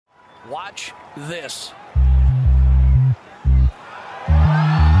Watch this. No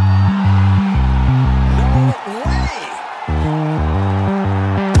way!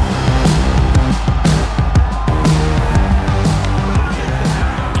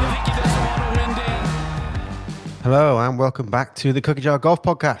 Hello and welcome back to the Cookie Jar Golf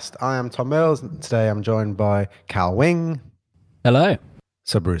Podcast. I am Tom Mills and today I'm joined by Cal Wing. Hello.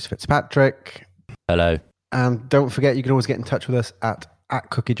 Sir Bruce Fitzpatrick. Hello. And don't forget, you can always get in touch with us at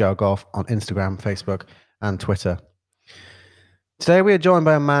Cookie Jar Golf on Instagram, Facebook and Twitter. Today we are joined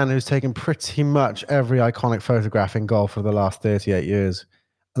by a man who's taken pretty much every iconic photograph in golf for the last 38 years.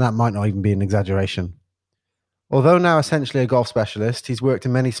 And that might not even be an exaggeration. Although now essentially a golf specialist, he's worked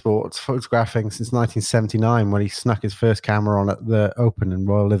in many sports, photographing since 1979 when he snuck his first camera on at the Open in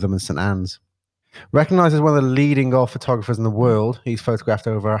Royal Lytham and St Anne's. Recognised as one of the leading golf photographers in the world, he's photographed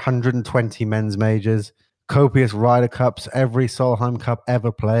over 120 men's majors, copious Ryder Cups, every Solheim Cup ever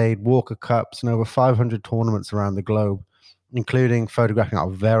played, Walker Cups, and over 500 tournaments around the globe, including photographing our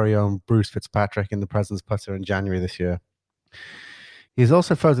very own Bruce Fitzpatrick in the President's Putter in January this year. He has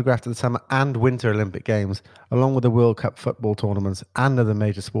also photographed the Summer and Winter Olympic Games, along with the World Cup football tournaments and other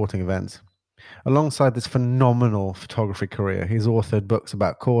major sporting events. Alongside this phenomenal photography career, he's authored books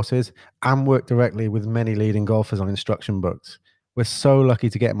about courses and worked directly with many leading golfers on instruction books. We're so lucky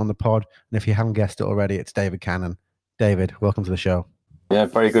to get him on the pod, and if you haven't guessed it already, it's David Cannon. David, welcome to the show. Yeah,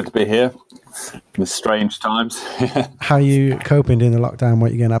 very good to be here in strange times. How are you coping during the lockdown? What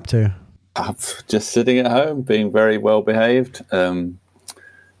are you getting up to? I'm just sitting at home, being very well behaved.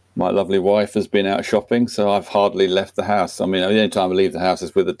 My lovely wife has been out shopping, so I've hardly left the house. I mean, the only time I leave the house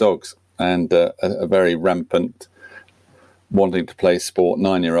is with the dogs and a very rampant wanting to play sport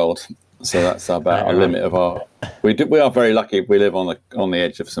 9-year-old. So that's about a limit of our. We are very lucky. We live on the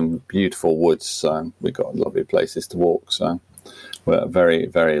edge of some beautiful woods, so we've got lovely places to walk. So we're very,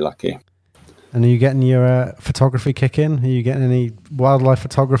 very lucky. And are you getting your photography kick in? Are you getting any wildlife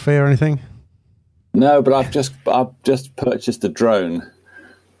photography or anything? No, but I've just purchased a drone,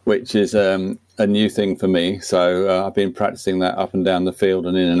 which is a new thing for me. So I've been practicing that up and down the field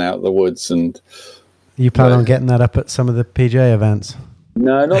and in and out the woods. And you plan on getting that up at some of the PGA events?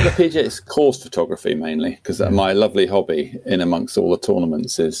 No, not the PGA. It's course photography mainly, because my lovely hobby in amongst all the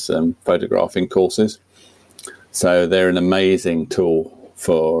tournaments is photographing courses. So they're an amazing tool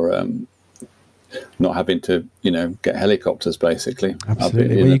for not having to, get helicopters, basically.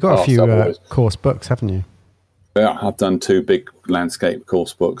 Absolutely. Well, you've got a few course books, haven't you? Yeah, I've done 2 big landscape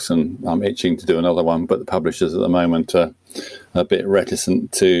course books, and I'm itching to do another one, but the publishers at the moment are a bit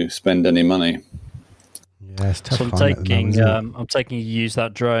reticent to spend any money. Yeah, it's tough. So I'm taking you use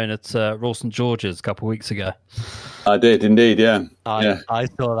that drone at Royal St George's a couple of weeks ago. I did indeed, yeah. I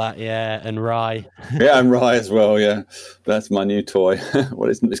saw that, yeah, and Rye. Yeah, and Rye as well, yeah. That's my new toy. Well,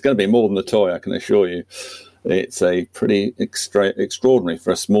 it's going to be more than a toy, I can assure you. It's a pretty extraordinary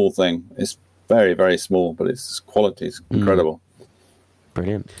for a small thing. It's very, very small, but its quality is incredible.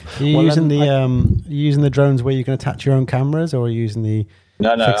 Brilliant. Are you using the drones where you can attach your own cameras, or are you using the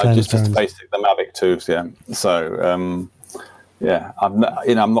No, just basic the Mavic 2s, yeah. So,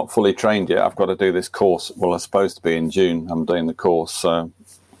 I'm not fully trained yet. I've got to do this course. Well, it's supposed to be in June. I'm doing the course, so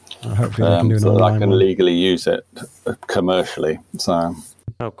hopefully I can do so that I can legally use it commercially. So,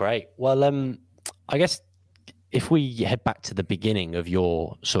 great. Well, I guess if we head back to the beginning of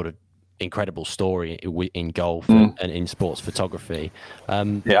your sort of incredible story in golf and in sports photography,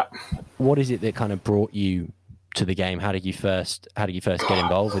 what is it that kind of brought you to the game? How did you first get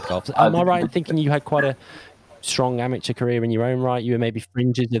involved with golf? Am I right in thinking you had quite a strong amateur career in your own right? You were maybe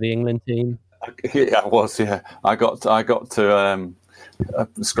fringes of the England team. Yeah, I was. Yeah, I got to a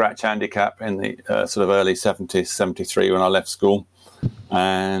scratch handicap in the sort of early 70s, 73 when I left school,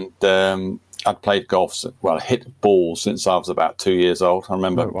 and I'd played golf. Well, hit balls since I was about 2 years old. I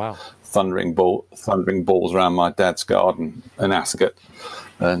remember thundering balls around my dad's garden in Ascot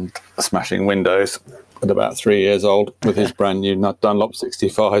and smashing windows at about 3 years old with his brand new Dunlop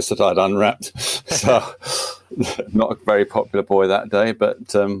 65s that I'd unwrapped. So not a very popular boy that day,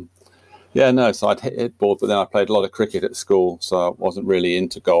 but so I'd hit balls, but then I played a lot of cricket at school, so I wasn't really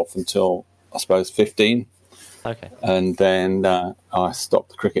into golf until, I suppose, 15. Okay. And then I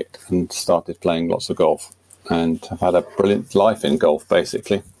stopped the cricket and started playing lots of golf, and I've had a brilliant life in golf,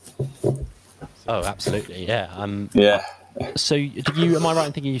 basically. Oh, absolutely, yeah. Yeah. So, am I right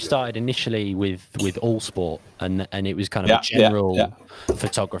in thinking you started initially with all sport, and it was kind of a general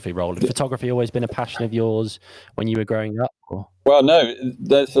photography role? Had photography always been a passion of yours when you were growing up? Or? Well, no.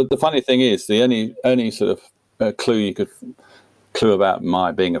 The funny thing is, the only sort of clue about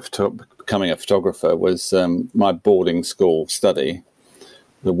my becoming a photographer was my boarding school study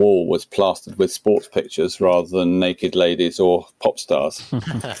the wall was plastered with sports pictures rather than naked ladies or pop stars.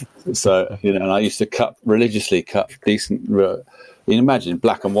 So, and I used to religiously cut decent, you can imagine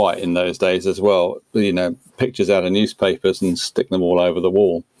black and white in those days as well, pictures out of newspapers and stick them all over the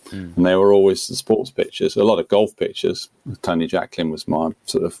wall. And they were always the sports pictures, a lot of golf pictures. Tony Jacklin was my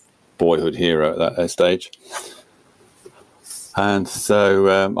sort of boyhood hero at that stage. And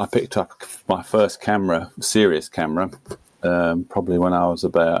so I picked up my first serious camera, probably when I was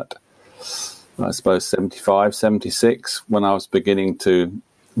about, I suppose, 75, 76, when I was beginning to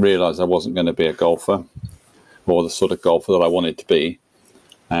realise I wasn't going to be a golfer or the sort of golfer that I wanted to be.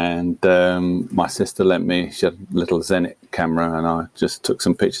 And my sister lent me, she had a little Zenit camera, and I just took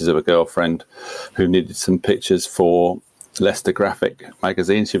some pictures of a girlfriend who needed some pictures for Leicester Graphic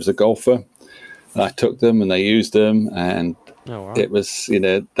magazine. She was a golfer. And I took them and they used them, and it was,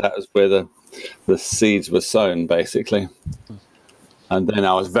 that was where the seeds were sown, basically. And then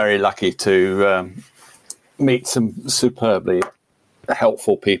I was very lucky to meet some superbly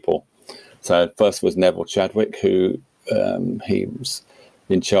helpful people. So first was Neville Chadwick, who he was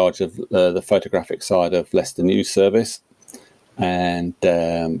in charge of the photographic side of Leicester News Service, and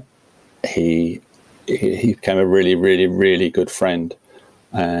he became a really, really, really good friend.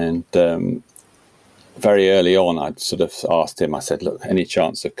 And very early on, I'd sort of asked him, I said, look, any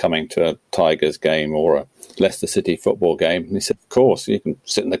chance of coming to a Tigers game or a Leicester City football game? And he said, of course, you can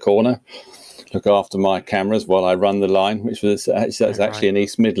sit in the corner, look after my cameras while I run the line, which was actually in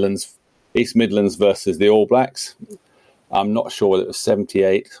East Midlands versus the All Blacks. I'm not sure whether it was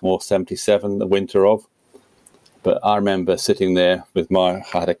 78 or 77, the winter of, but I remember sitting there with I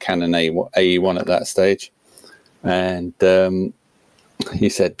had a Canon AE1 at that stage, and he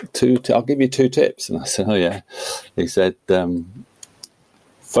said, I'll give you 2 tips. And I said, oh yeah. He said,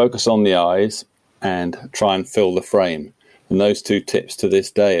 focus on the eyes and try and fill the frame. And those 2 tips to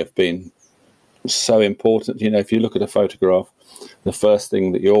this day have been so important. If you look at a photograph, the first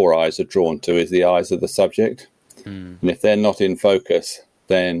thing that your eyes are drawn to is the eyes of the subject. And if they're not in focus,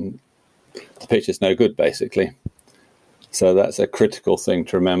 then the picture's no good, basically. So that's a critical thing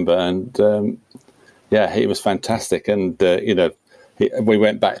to remember. And he was fantastic. And, we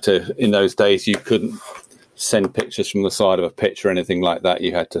went back to, in those days, you couldn't send pictures from the side of a pitch or anything like that.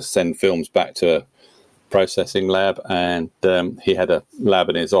 You had to send films back to a processing lab. And he had a lab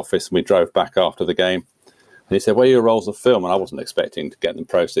in his office. And we drove back after the game. And he said, where are your rolls of film? And I wasn't expecting to get them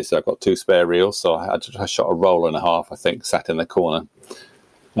processed. So I got 2 spare reels. So I shot a roll and a half, I think, sat in the corner.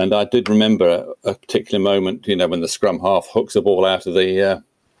 And I did remember a particular moment, when the scrum half hooks the ball out of the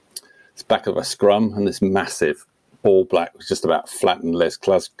back of a scrum, and this massive All Black was just about flattened Les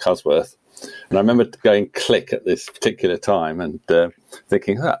Cusworth. And I remember going click at this particular time and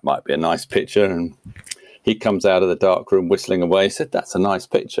thinking, that might be a nice picture. And he comes out of the dark room whistling away. He said, that's a nice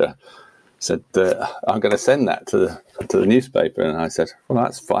picture. Said, I'm going to send that to the newspaper. And I said, well,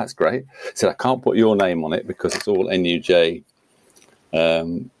 that's great. He said, I can't put your name on it because it's all NUJ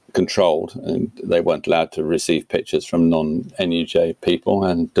controlled, and they weren't allowed to receive pictures from non-NUJ people.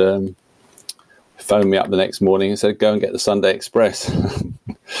 And phoned me up the next morning and said, go and get the Sunday Express.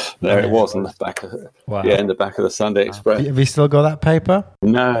 There it was in the back of in the back of the Sunday Express. Have you still got that paper?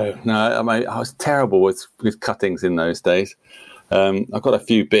 No. I mean, I was terrible with cuttings in those days. I've got a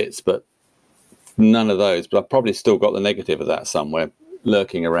few bits, but none of those. But I've probably still got the negative of that somewhere,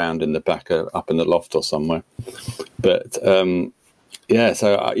 lurking around in the back, up in the loft or somewhere. But so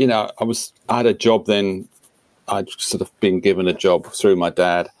I had a job then. I'd sort of been given a job through my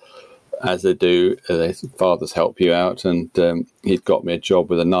dad, as they do. Fathers help you out, and he'd got me a job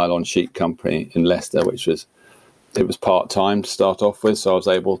with a nylon sheet company in Leicester, which was part-time to start off with, so I was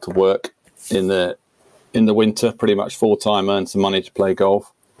able to work in the winter pretty much full-time, earn some money to play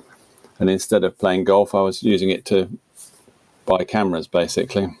golf. And instead of playing golf, I was using it to buy cameras,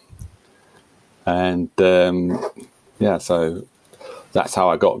 basically. And so that's how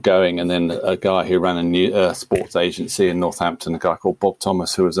I got going. And then a guy who ran a sports agency in Northampton, a guy called Bob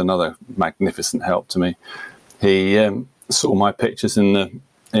Thomas, who was another magnificent help to me. He saw my pictures in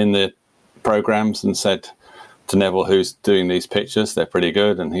the programs and said to Neville, who's doing these pictures, they're pretty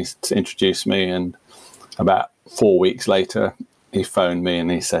good. And he introduced me. And about 4 weeks later, he phoned me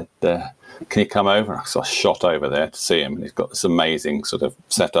and he said, can you come over? So I shot over there to see him. And he's got this amazing sort of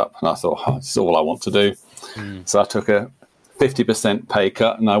setup. And I thought, this is all I want to do. So I took a 50% pay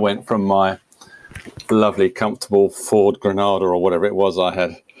cut, and I went from my lovely, comfortable Ford Granada or whatever it was I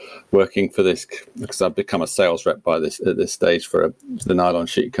had, working for this, because I'd become a sales rep at this stage for the nylon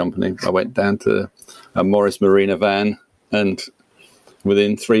sheet company. I went down to a Morris Marina van, and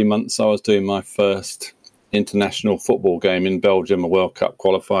within 3 months I was doing my first international football game in Belgium, a World Cup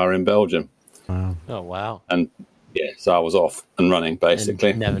qualifier in Belgium. Wow. Oh, wow. And so I was off and running,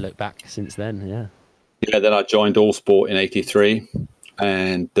 basically. And never looked back since then, yeah. Yeah, then I joined All Sport in 1983,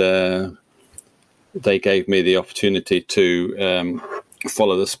 and they gave me the opportunity to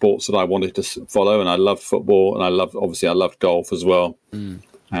follow the sports that I wanted to follow, and I loved football, and I loved golf as well.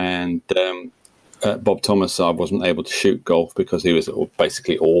 And Bob Thomas, I wasn't able to shoot golf because he was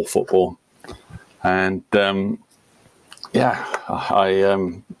basically all football. And I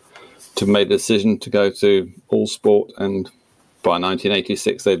made a decision to go to All Sport, and by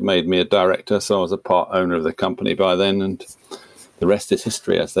 1986 they'd made me a director, so I was a part owner of the company by then, and the rest is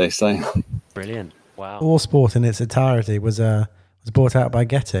history, as they say. Brilliant. Wow. All Sport in its entirety was bought out by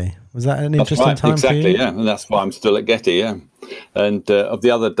Getty. Was that an interesting time for you? Exactly, yeah. And that's why I'm still at Getty, yeah. And of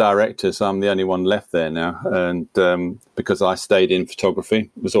the other directors, I'm the only one left there now. And because I stayed in photography,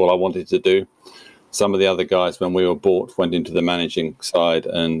 it was all I wanted to do. Some of the other guys, when we were bought, went into the managing side,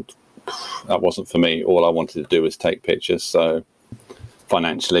 and that wasn't for me. All I wanted to do was take pictures. So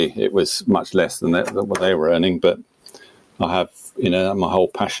financially, it was much less than what they were earning. But I have, my whole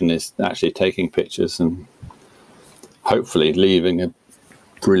passion is actually taking pictures and hopefully leaving a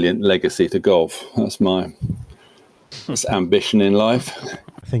brilliant legacy to golf. That's my ambition in life.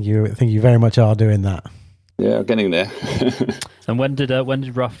 I think you very much are doing that. Yeah, getting there. And when did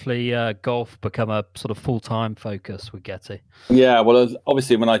roughly golf become a sort of full-time focus with Getty? Yeah, well,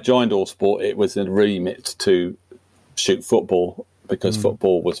 obviously when I joined All Sport, it was a remit to shoot football, because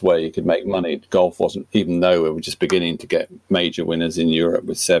football was where you could make money. Golf wasn't, even though we were just beginning to get major winners in Europe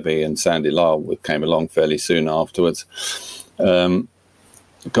with Seve and Sandy Lyle, who came along fairly soon afterwards.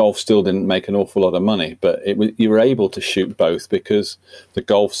 Golf still didn't make an awful lot of money, but you were able to shoot both, because the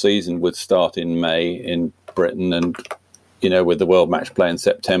golf season would start in May in Britain, and with the World Match Play in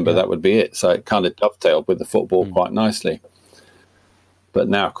September, that would be it. So it kind of dovetailed with the football quite nicely. But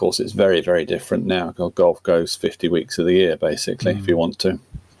now, of course, it's very, very different now. Golf goes 50 weeks of the year, basically, if you want to.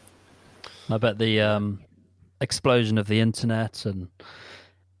 I bet the explosion of the internet and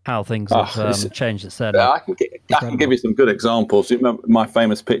how things have changed its set. I can give you some good examples. You remember my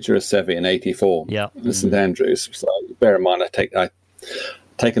famous picture of Seve in 1984 at St Andrews. So bear in mind, I'd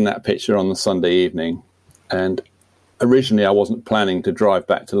taken that picture on the Sunday evening, and originally I wasn't planning to drive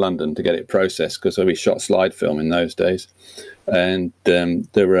back to London to get it processed, because we shot slide film in those days, and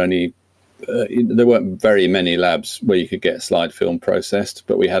there weren't very many labs where you could get slide film processed,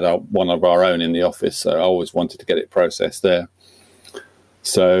 but we had one of our own in the office, so I always wanted to get it processed there.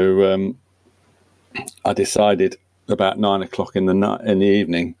 So I decided about 9:00 in the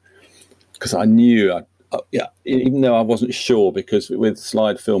evening, because I knew even though I wasn't sure, because with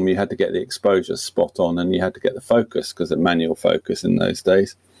slide film you had to get the exposure spot on, and you had to get the focus, because of manual focus in those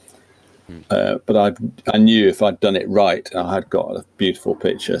days. But I knew if I'd done it right, I had got a beautiful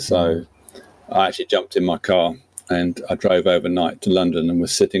picture. So I actually jumped in my car and I drove overnight to London, and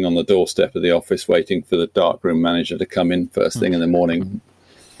was sitting on the doorstep of the office waiting for the darkroom manager to come in first thing in the morning.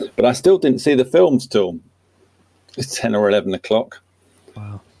 But I still didn't see the films till 10 or 11 o'clock.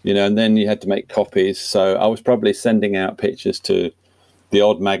 Wow. And then you had to make copies. So I was probably sending out pictures to the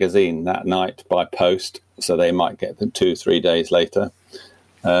odd magazine that night by post, so they might get them 2-3 days later.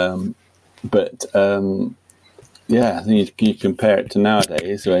 You compare it to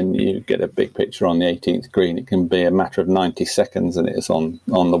nowadays, when you get a big picture on the 18th green, it can be a matter of 90 seconds, and it's on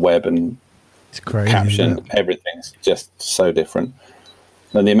the web, and it's crazy, caption, everything's just so different.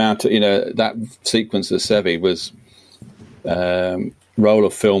 And the amount of, that sequence of Seve was, roll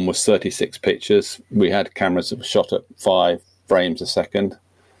of film was 36 pictures. We had cameras that were shot at 5 frames a second.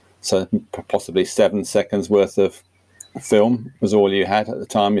 So possibly 7 seconds worth of film was all you had at the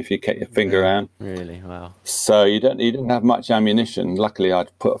time if you kept your finger around. Really? Wow. So you didn't have much ammunition. Luckily, I'd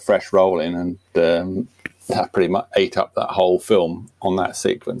put a fresh roll in, and that pretty much ate up that whole film on that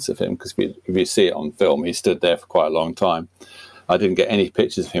sequence of him, because if you see it on film, he stood there for quite a long time. I didn't get any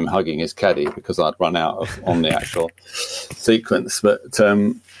pictures of him hugging his caddy because I'd run out on the actual sequence. But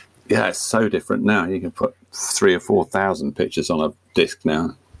it's so different now. You can put 3,000 or 4,000 pictures on a disc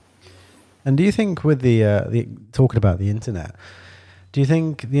now. And do you think, with the talking about the internet, do you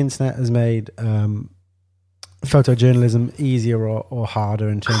think the internet has made photojournalism easier or harder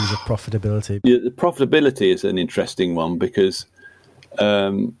in terms of profitability? Yeah, the profitability is an interesting one, because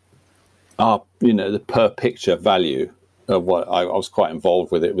the per picture value of what I was quite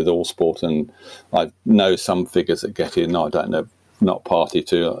involved with it with All Sport, and I know some figures at Getty. No, I don't know, not party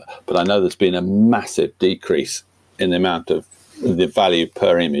to, but I know there's been a massive decrease in the amount of the value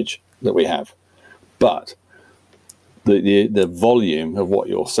per image that we have, but the volume of what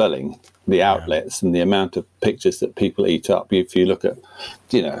you're selling the outlets and the amount of pictures that people eat up. If you look at,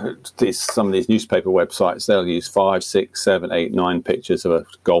 some of these newspaper websites, they'll use 5, 6, 7, 8, 9 pictures of a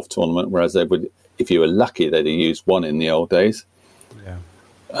golf tournament, whereas they would, if you were lucky, they'd use 1 in the old days. Yeah.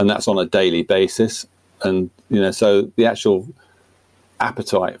 And that's on a daily basis. And, so the actual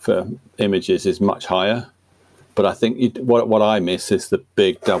appetite for images is much higher. But I think what I miss is the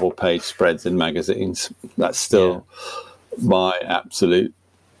big double-page spreads in magazines. That's still my absolute,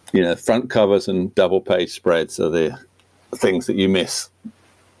 front covers and double-page spreads are the things that you miss.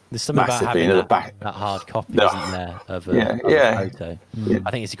 There's something massively. about having that hard copy, isn't there, of a photo? Yeah.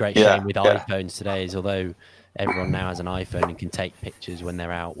 I think it's a great shame with iPhones today, is although everyone now has an iPhone and can take pictures when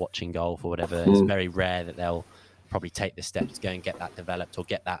they're out watching golf or whatever, it's very rare that they'll probably take the steps to go and get that developed or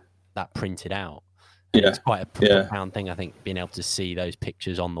get that printed out. And it's quite a profound thing, I think, being able to see those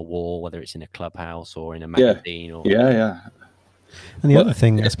pictures on the wall, whether it's in a clubhouse or in a magazine. And the other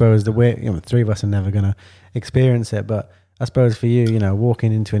thing, I suppose, the way the three of us are never going to experience it, but I suppose for you,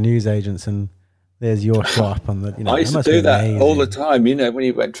 walking into a newsagent's and there's your shop on the. I used to do that all the time. When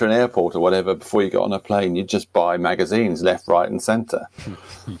you went to an airport or whatever, before you got on a plane, you'd just buy magazines left, right, and centre.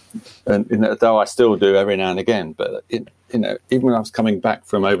 And though I still do every now and again, but even when I was coming back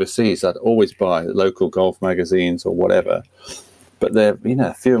from overseas, I'd always buy local golf magazines or whatever. But they're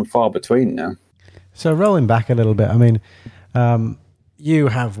few and far between now. So rolling back a little bit, I mean, you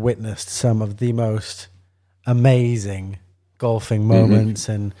have witnessed some of the most amazing golfing moments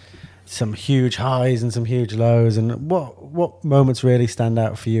and some huge highs and some huge lows. And what moments really stand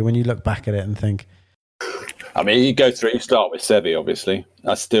out for you when you look back at it and think? I mean, you start with Seve, obviously.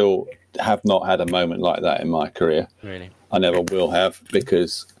 I still have not had a moment like that in my career. Really? I never will have,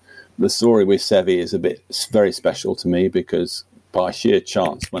 because the story with Seve is very special to me, because by sheer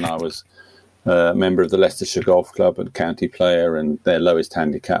chance, when I was a member of the Leicestershire Golf Club and county player and their lowest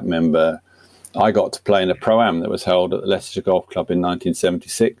handicap member, I got to play in a Pro-Am that was held at the Leicestershire Golf Club in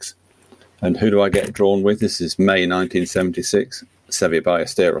 1976. And who do I get drawn with? This is May 1976. Seve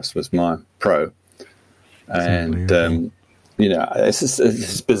Ballesteros was my pro. And, it's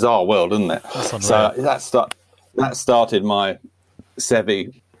a bizarre world, isn't it? So that started my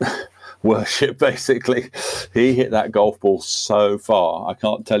Seve worship, basically. He hit that golf ball so far. I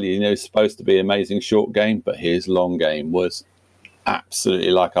can't tell you, it's supposed to be an amazing short game, but his long game was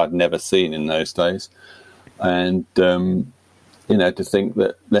absolutely like I'd never seen in those days. And, to think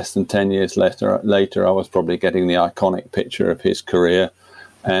that less than 10 years later, I was probably getting the iconic picture of his career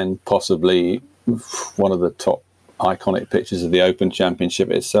and possibly one of the top iconic pictures of the Open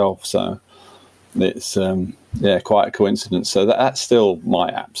Championship itself. So it's quite a coincidence. So that's still my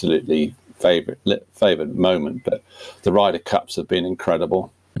absolutely favourite moment. But the Ryder Cups have been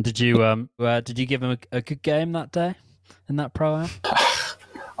incredible. And did you give him a good game that day in that Pro-Am?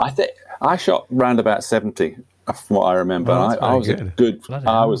 I think I shot round about 70. From what I remember, I was a good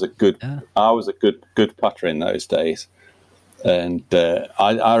putter in those days, and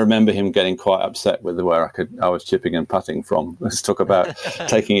I remember him getting quite upset with where I was chipping and putting from. Let's talk about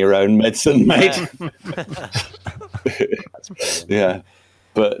taking your own medicine, mate.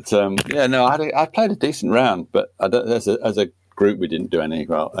 But I played a decent round, but as a group we didn't do any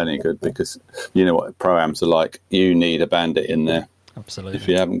good, because you know what Pro-Ams are like. You need a bandit in there. Absolutely. If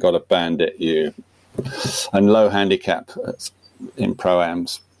you haven't got a bandit, and low handicap in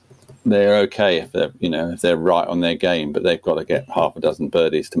Pro-Ams, they're okay if they're right on their game, but they've got to get half a dozen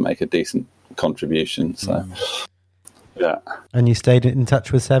birdies to make a decent contribution. So, And you stayed in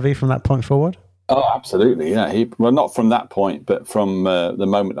touch with Seve from that point forward? Oh, absolutely. Yeah. Not from that point, but from the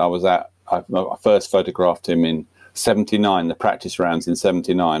moment I first photographed him in 79, the practice rounds in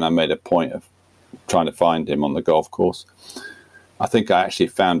 79. I made a point of trying to find him on the golf course. I think I actually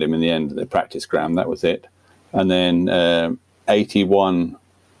found him in the end of the practice ground. That was it. And then 82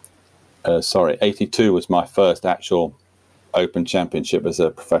 was my first actual Open Championship as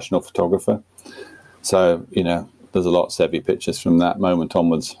a professional photographer. So, there's a lot of Seve pictures from that moment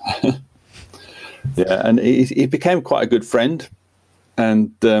onwards. And he became quite a good friend.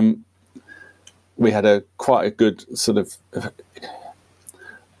 And we had quite a good sort of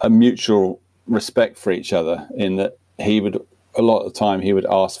a mutual respect for each other, in that a lot of the time he would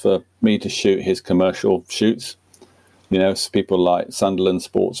ask for me to shoot his commercial shoots. People like Sunderland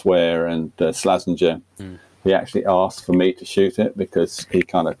Sportswear and Slazenger. He actually asked for me to shoot it because he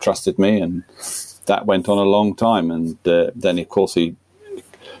kind of trusted me, and that went on a long time. And then, of course, he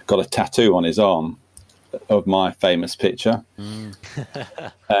got a tattoo on his arm of my famous picture.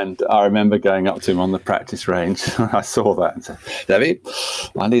 And I remember going up to him on the practice range. I saw that and said, "David,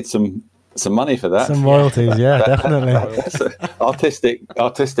 I need some some money for that. Some royalties, yeah, definitely.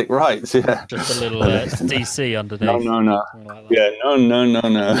 artistic rights, yeah. Just a little DC underneath. No. Like yeah,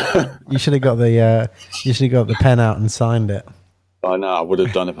 no. You should have got the pen out and signed it. I know, I would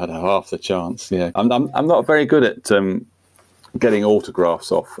have done if I had half the chance. Yeah, I'm not very good at getting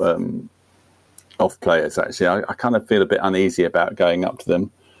autographs off players. Actually, I kind of feel a bit uneasy about going up to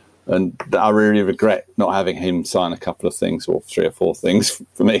them. And I really regret not having him sign a couple of things, or 3 or 4 things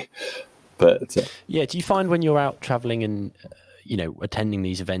for me. But do you find when you're out traveling and attending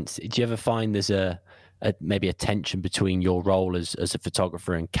these events, do you ever find there's maybe a tension between your role as a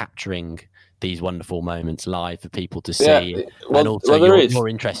photographer and capturing these wonderful moments live for people to see, and also your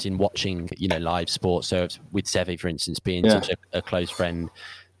interest in watching live sports? So with Seve, for instance, being such a close friend,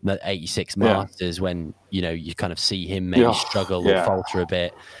 the 86 Masters, when you kind of see him maybe struggle or falter a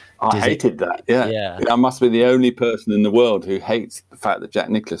bit. I hated that. Yeah. I must be the only person in the world who hates the fact that Jack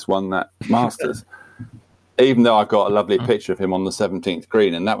Nicklaus won that Masters. Even though I got a lovely picture of him on the 17th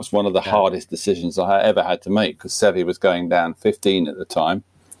green, and that was one of the hardest decisions I ever had to make, because Seve was going down 15 at the time,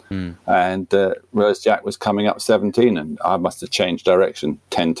 and whereas Jack was coming up 17, and I must have changed direction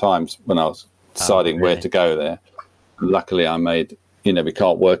 10 times when I was deciding where to go there. Luckily, I made, we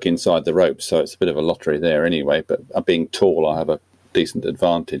can't work inside the ropes, so it's a bit of a lottery there anyway, but being tall, I have a decent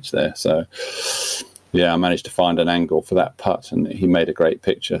advantage there. So, I managed to find an angle for that putt, and he made a great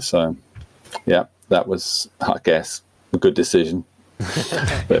picture. So, that was, I guess, a good decision.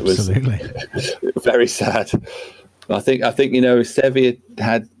 It was very sad. I think Seve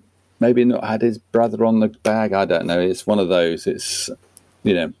had maybe not had his brother on the bag. I don't know. It's one of those. It's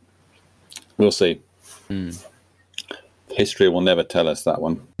we'll see. History will never tell us that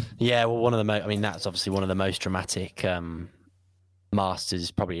one. Yeah, well, that's obviously one of the most dramatic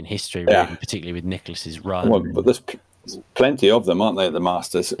Masters probably in history, really, particularly with Nicklaus's run. Well, but there's plenty of them, aren't there, at the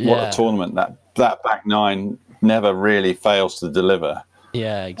Masters? What a tournament. That back nine never really fails to deliver.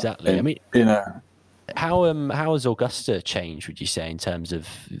 Yeah, exactly. How has Augusta changed, would you say, in terms of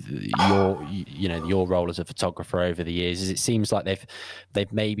your role as a photographer over the years? As it seems like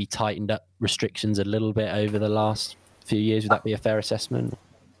they've maybe tightened up restrictions a little bit over the last few years. Would that be a fair assessment?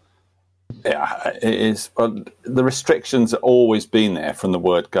 Yeah, it is. Well, the restrictions have always been there from the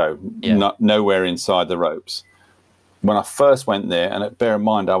word go. Nowhere inside the ropes. When I first went there, and bear in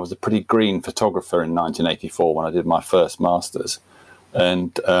mind, I was a pretty green photographer in 1984 when I did my first Masters,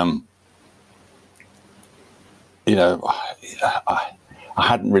 and I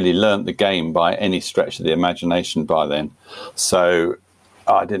hadn't really learnt the game by any stretch of the imagination by then, so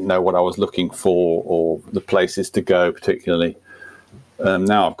I didn't know what I was looking for or the places to go particularly.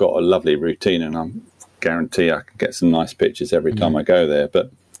 Now I've got a lovely routine, and I guarantee I can get some nice pictures every time I go there.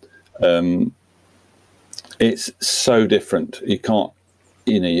 But it's so different. You can't,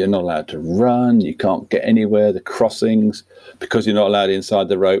 you're not allowed to run. You can't get anywhere. The crossings, because you're not allowed inside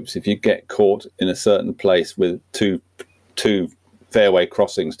the ropes. If you get caught in a certain place with two fairway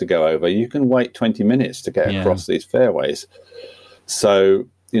crossings to go over, you can wait 20 minutes to get across these fairways. So,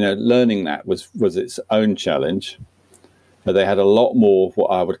 learning that was its own challenge. They had a lot more what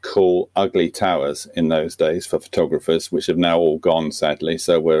I would call ugly towers in those days for photographers, which have now all gone, sadly.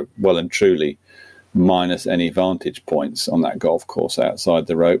 So we're well and truly minus any vantage points on that golf course outside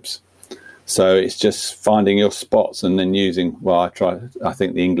the ropes. So it's just finding your spots and then using, I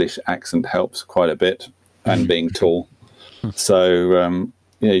think the English accent helps quite a bit, and being tall. So,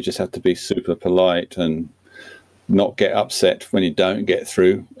 you just have to be super polite and not get upset when you don't get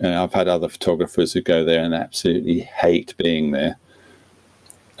through. I've had other photographers who go there and absolutely hate being there.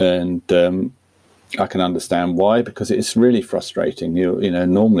 And I can understand why, because it's really frustrating.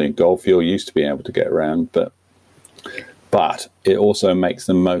 Normally in golf, you're used to being able to get around, but it also makes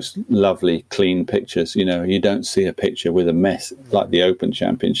the most lovely, clean pictures. You don't see a picture with a mess like the Open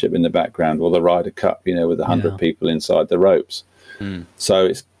Championship in the background, or the Ryder Cup, with 100 people inside the ropes. So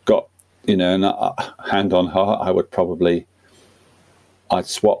it's got, and hand on heart, I'd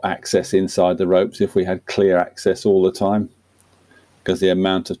swap access inside the ropes if we had clear access all the time, because the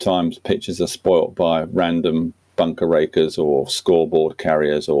amount of times pictures are spoilt by random bunker rakers or scoreboard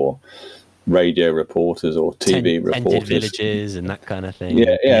carriers or radio reporters or TV reporters, villages and that kind of thing.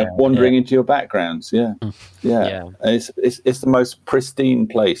 Wandering into your backgrounds. It's the most pristine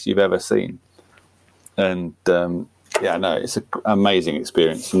place you've ever seen, and it's an amazing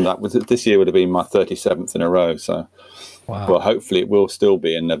experience. And this year would have been my 37th in a row. So, well, hopefully it will still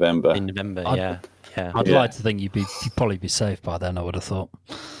be in November. I'd like to think you'd probably be safe by then. I would have thought.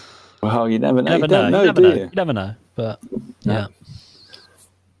 Well, you never know. You never know. But yeah.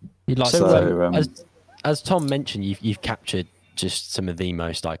 As Tom mentioned, you've captured just some of the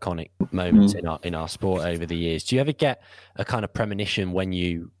most iconic moments in our sport over the years. Do you ever get a kind of premonition when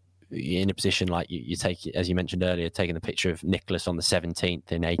you're in a position like you take, as you mentioned earlier, taking the picture of Nicholas on the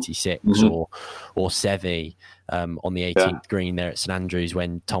 17th in 86 or Seve on the 18th green there at St Andrews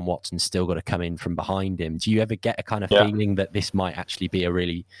when Tom Watson's still got to come in from behind him? Do you ever get a kind of feeling that this might actually be a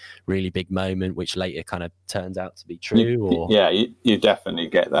really, really big moment, which later kind of turns out to be true? You definitely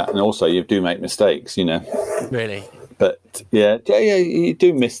get that. And also you do make mistakes, Really? But yeah, you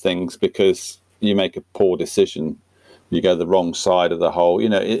do miss things because you make a poor decision. You go the wrong side of the hole.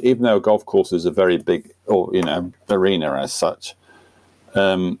 Even though a golf course is a very big, arena as such,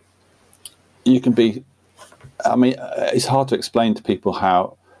 you can be. I mean, it's hard to explain to people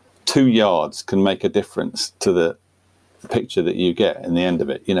how 2 yards can make a difference to the picture that you get in the end of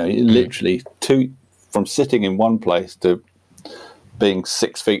it. Literally from sitting in one place to being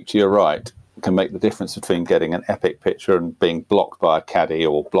 6 feet to your right can make the difference between getting an epic picture and being blocked by a caddy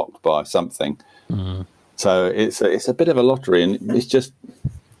or blocked by something. Mm-hmm. So it's a bit of a lottery, and it's just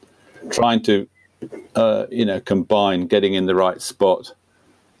trying to, combine getting in the right spot,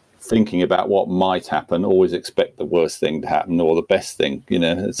 thinking about what might happen, always expect the worst thing to happen or the best thing,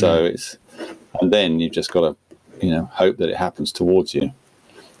 So and then you've just got to, hope that it happens towards you.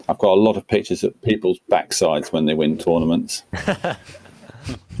 I've got a lot of pictures of people's backsides when they win tournaments.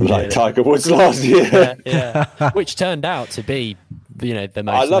 Like Tiger Woods last year. Which turned out to be, the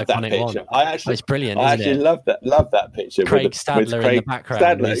most I love that picture. One. It's brilliant. I actually love that picture. Craig Stadler in the background.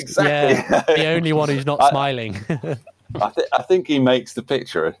 Stadler, exactly. The only one who's not smiling. I think he makes the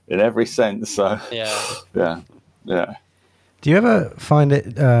picture in every sense. So yeah. Do you ever find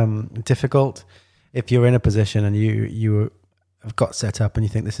it difficult if you're in a position and you have got set up and you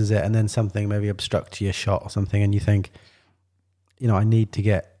think this is it, and then something maybe obstructs your shot or something, and you think, I need to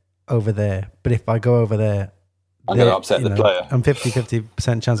get over there, but if I go over there, I'm going to upset the player. I'm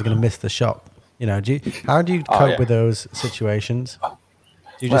 50% chance I'm going to miss the shot. How do you cope with those situations?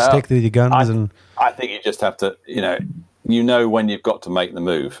 Do you just stick with your guns? I think you just have to, when you've got to make the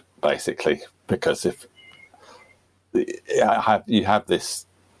move, basically, because if you have this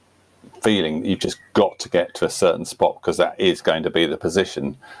feeling you've just got to get to a certain spot because that is going to be the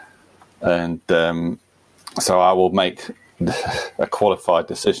position, and so I will make a qualified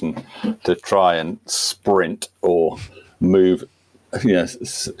decision to try and sprint or move,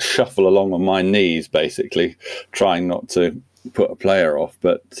 shuffle along on my knees, basically, trying not to put a player off.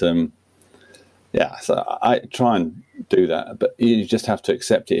 But so I try and do that. But you just have to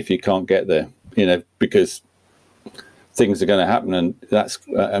accept it if you can't get there, because things are going to happen, and that's.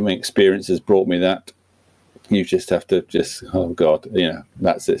 Experience has brought me that. You just have to oh God,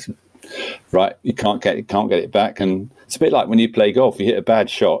 that's it. Right, you can't get it back, and it's a bit like when you play golf. You hit a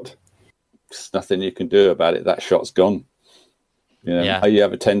bad shot, there's nothing you can do about it. That shot's gone. You have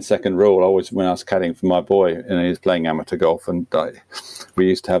a 10-second rule. Always, when I was caddying for my boy, and he was playing amateur golf, and we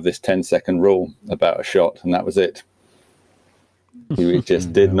used to have this 10-second rule about a shot, and that was it. We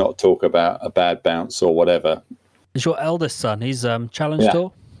just did not talk about a bad bounce or whatever. Is your eldest son? He's Challenge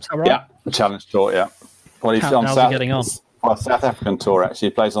Tour. Is that right? Yeah, Challenge Tour. Yeah. Well, he's how's he getting on? Well, South African Tour, actually.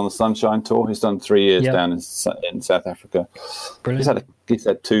 He plays on the Sunshine Tour. He's done 3 years down in South Africa. Brilliant. He's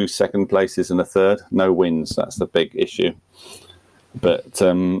had 2 second places and a third. No wins. That's the big issue. But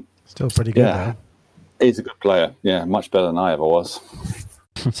still pretty good, though. He's a good player. Yeah, much better than I ever was.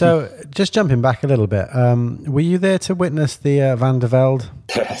 So, just jumping back a little bit, were you there to witness the Van der Velde?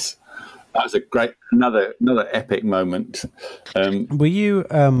 Yes. That was a great, another epic moment. Were you...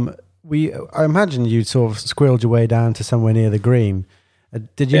 I imagine you sort of squirreled your way down to somewhere near the green.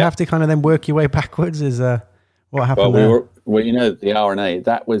 Did you have to kind of then work your way backwards? What happened there? The R&A,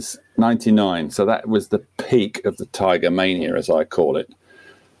 that was 99. So that was the peak of the Tiger mania, as I call it,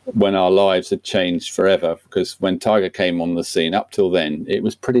 when our lives had changed forever. Because when Tiger came on the scene, up till then, it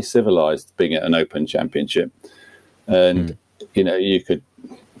was pretty civilized being at an Open Championship. And, you could,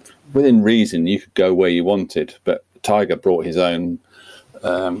 within reason, you could go where you wanted. But Tiger brought his own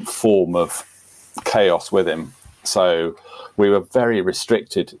form of chaos with him, so we were very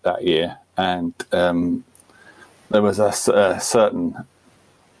restricted that year, and there was a certain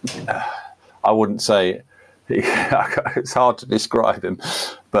I wouldn't say it's hard to describe him,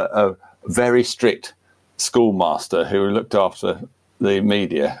 but a very strict schoolmaster who looked after the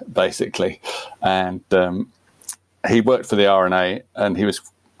media, basically, and he worked for the R&A, and he was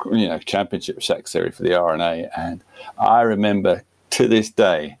championship secretary for the R&A, and I remember to this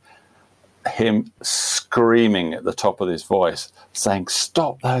day, him screaming at the top of his voice, saying,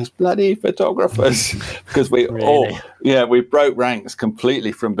 "Stop those bloody photographers!" Because we we broke ranks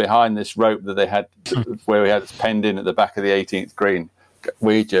completely from behind this rope that they had, where we had it penned in at the back of the 18th green.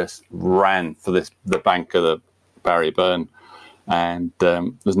 We just ran for the bank of the Barry Burn, and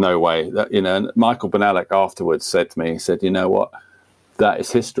there's no way that, And Michael Benalek afterwards said to me, he said, "You know what? That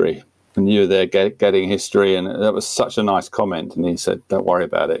is history." And you're there getting history, and that was such a nice comment. And he said, "Don't worry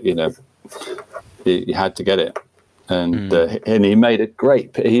about it. You had to get it." And he made it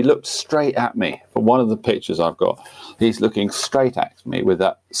great. He looked straight at me. For one of the pictures I've got, he's looking straight at me with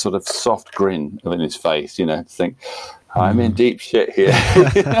that sort of soft grin in his face. To think, I'm in deep shit here.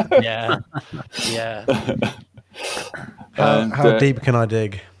 Yeah. How deep can I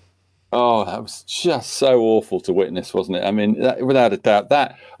dig? Oh, that was just so awful to witness, wasn't it? I mean, without a doubt,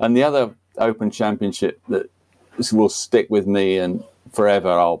 that and the other Open Championship that will stick with me and forever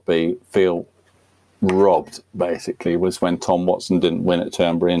I'll feel robbed, basically, was when Tom Watson didn't win at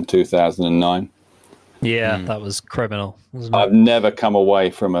Turnberry in 2009. Yeah, that was criminal, wasn't it? I've never come away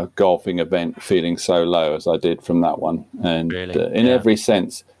from a golfing event feeling so low as I did from that one. And really? In every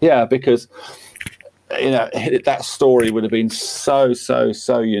sense. Yeah, because... that story would have been so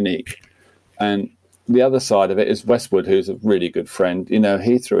unique. And the other side of it is Westwood, who's a really good friend.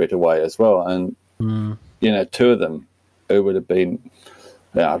 He threw it away as well. And, two of them who would have been...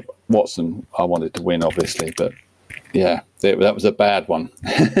 Watson, I wanted to win, obviously. But, that was a bad one.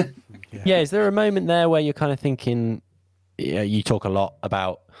 Yeah, is there a moment there where you're kind of thinking... you talk a lot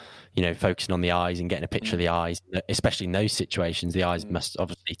about... focusing on the eyes and getting a picture of the eyes, especially in those situations, the eyes must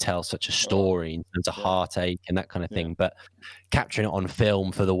obviously tell such a story in terms of heartache and that kind of thing. But capturing it on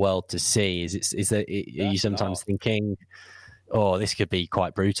film for the world to see, are you sometimes thinking, oh, this could be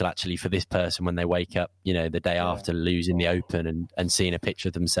quite brutal actually for this person when they wake up, the day after losing the Open and seeing a picture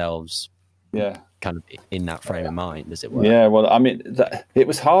of themselves, kind of in that frame of mind, as it were. Yeah, well, I mean, it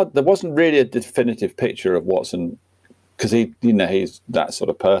was hard. There wasn't really a definitive picture of Watson. Because he's that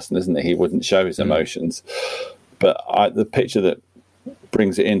sort of person, isn't he? He wouldn't show his emotions. But the picture that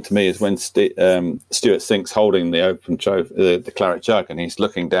brings it in to me is when Stuart Sink's holding the Open trophy, the claret jug, and he's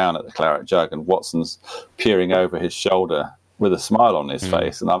looking down at the claret jug, and Watson's peering over his shoulder with a smile on his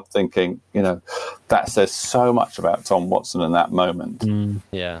face. And I'm thinking, that says so much about Tom Watson in that moment.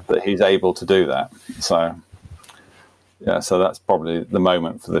 That he's able to do that. So, so that's probably the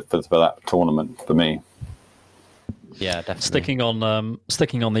moment for that tournament for me. Yeah, definitely.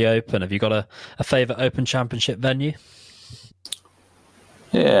 Sticking on the Open, have you got a favourite Open Championship venue?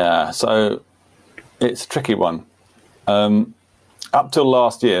 Yeah, so it's a tricky one. Up till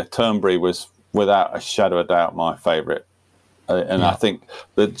last year, Turnberry was without a shadow of doubt my favourite. I think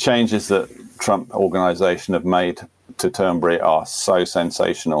the changes that Trump organisation have made to Turnberry are so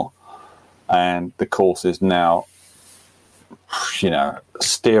sensational. And the course is now,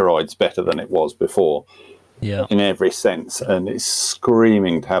 steroids better than it was before. Yeah, in every sense, and it's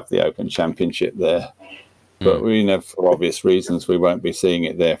screaming to have the Open Championship there. But for obvious reasons, we won't be seeing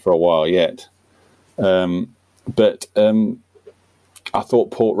it there for a while yet. But I thought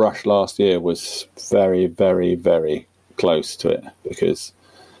Portrush last year was very, very, very close to it because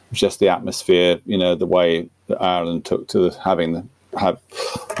just the atmosphere, the way that Ireland took to have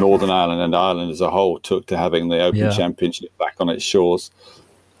Northern Ireland and Ireland as a whole took to having the Open Championship back on its shores.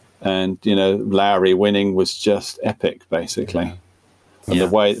 And, Lowry winning was just epic, basically. And the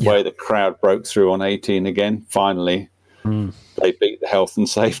way the crowd broke through on 18 again, finally, they beat the health and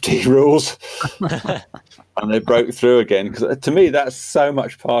safety rules. And they broke through again. Because to me, that's so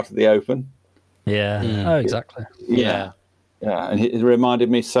much part of the Open. Yeah. Oh, exactly. Yeah. And it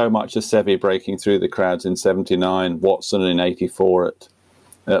reminded me so much of Seve breaking through the crowds in 79, Watson in 84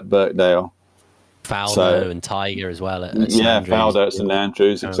 at Birkdale. Faldo and Tiger as well. Faldo at St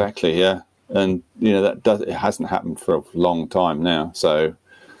Andrews, exactly. Yeah, and it hasn't happened for a long time now. So,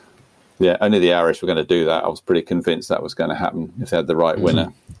 only the Irish were going to do that. I was pretty convinced that was going to happen if they had the right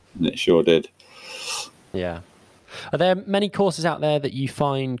winner, and it sure did. Yeah. Are there many courses out there that you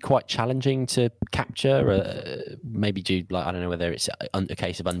find quite challenging to capture? Maybe due, I don't know whether it's a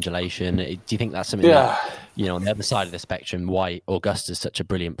case of undulation. Do you think that's something that, on the other side of the spectrum, why Augusta's such a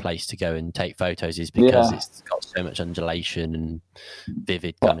brilliant place to go and take photos is because it's got so much undulation and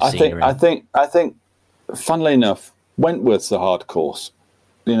vivid kind of scenery? I think, funnily enough, Wentworth's a hard course.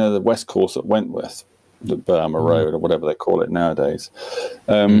 The West Course at Wentworth, the Burma Road or whatever they call it nowadays.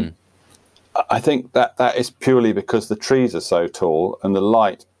 I think that is purely because the trees are so tall and the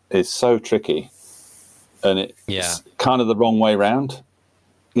light is so tricky, and it's kind of the wrong way round.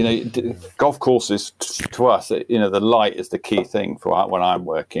 Golf courses to us, the light is the key thing for when I'm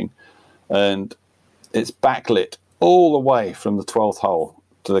working, and it's backlit all the way from the 12th hole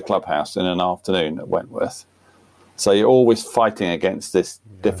to the clubhouse in an afternoon at Wentworth. So you're always fighting against this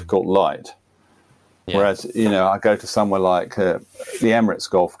difficult light. Yeah. Whereas, I go to somewhere like the Emirates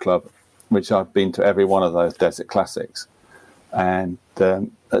Golf Club, which I've been to every one of those Desert Classics. And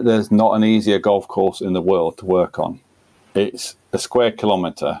there's not an easier golf course in the world to work on. It's a square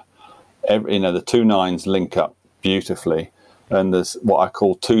kilometre. The 2 nines link up beautifully. And there's what I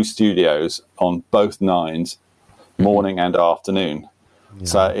call 2 studios on both nines, morning and afternoon. Yeah.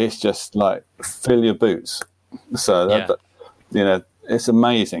 So it's just like fill your boots. So it's an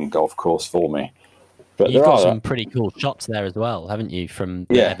amazing golf course for me. But you've got some pretty cool shots there as well, haven't you? From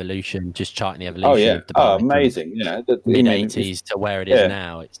the evolution, just charting the evolution of Dubai. Amazing! Mid-80s to where it is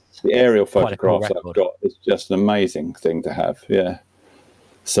now. It's the aerial photographs I've got. It's just an amazing thing to have. Yeah.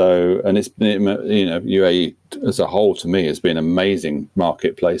 So, and it's been, UAE as a whole to me has been an amazing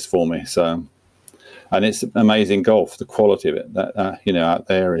marketplace for me. So, and it's amazing golf. The quality of it, that out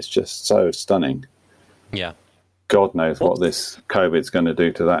there is just so stunning. Yeah. God knows what this COVID's going to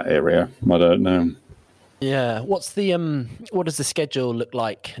do to that area. I don't know. Yeah. What does the schedule look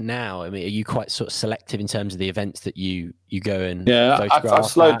like now? I mean, are you quite sort of selective in terms of the events that you go and I've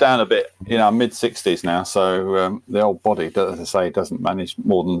slowed down a bit. I'm mid-60s now, so the old body, as I say, doesn't manage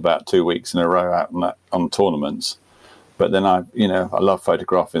more than about 2 weeks in a row out on tournaments. But then I love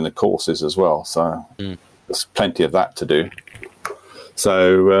photographing the courses as well, so there's plenty of that to do.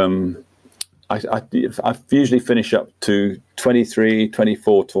 So I usually finish up to 23,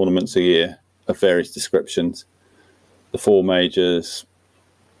 24 tournaments a year of various descriptions. The 4 majors,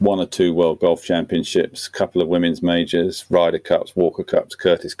 1 or 2 World Golf Championships, a couple of women's majors, Ryder Cups, Walker Cups,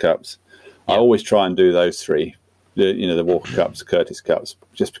 Curtis Cups. I always try and do those 3, the Walker Cups, the Curtis Cups,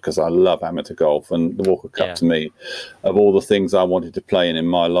 just because I love amateur golf. And the Walker Cup to me, of all the things I wanted to play in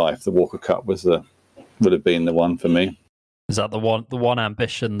my life, the Walker Cup would have been the one for me. Is that the one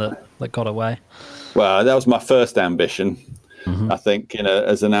ambition that got away? Well, that was my first ambition. Mm-hmm. I think,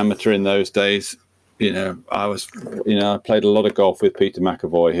 as an amateur in those days, I played a lot of golf with Peter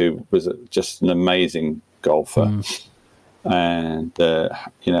McAvoy, who was just an amazing golfer. And,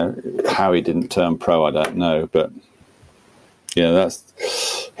 how he didn't turn pro, I don't know. But,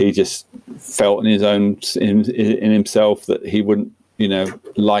 he just felt in himself that he wouldn't,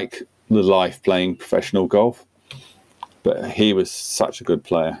 like the life playing professional golf. But he was such a good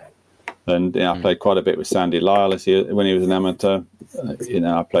player. And I played quite a bit with Sandy Lyle when he was an amateur.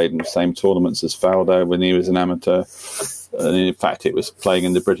 I played in the same tournaments as Faldo when he was an amateur. And in fact, it was playing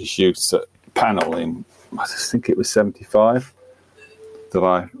in the British Youth panel in, I think it was 75, that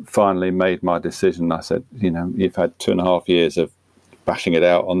I finally made my decision. I said, you've had 2.5 years of bashing it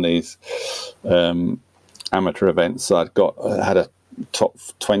out on these amateur events. I had a top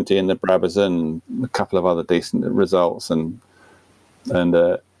 20 in the Brabazon, a couple of other decent results, and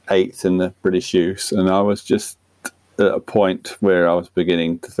 8th in the British Youth, and I was just at a point where I was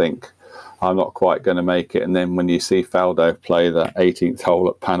beginning to think I'm not quite going to make it. And then when you see Faldo play the 18th hole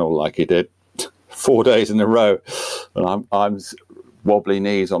at panel like he did 4 days in a row, and I'm wobbly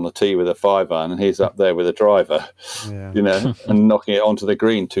knees on the tee with a 5-iron, and he's up there with a driver, and knocking it onto the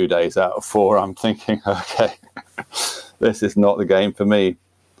green 2 days out of 4, I'm thinking, okay, this is not the game for me.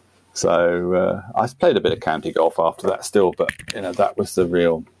 So I played a bit of county golf after that still, but that was the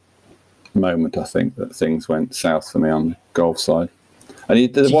real moment, I think, that things went south for me on the golf side.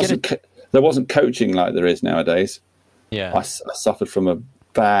 And there wasn't coaching like there is nowadays. Yeah, I suffered from a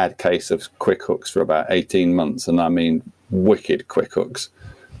bad case of quick hooks for about 18 months, and I mean wicked quick hooks.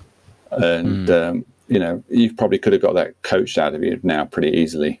 And you probably could have got that coached out of you now pretty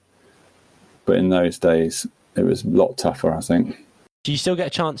easily, but in those days it was a lot tougher, I think. Do you still get a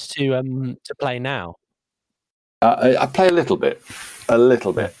chance to play now? I play a little bit. I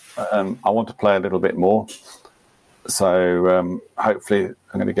want to play a little bit more. So hopefully I'm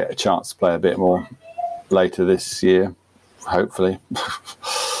going to get a chance to play a bit more later this year, hopefully.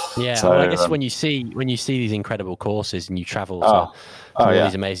 Yeah, so, I guess when you see these incredible courses and you travel to all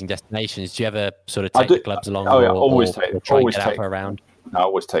these amazing destinations, do you ever sort of take the clubs along? Always take around. I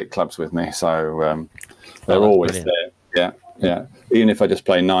always take clubs with me, so they're always brilliant. There. Yeah. Even if I just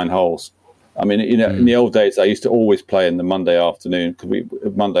play 9 holes. I mean, in the old days, I used to always play in the Monday afternoon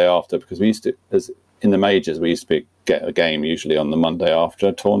because we used to, as in the majors, we used to get a game usually on the Monday after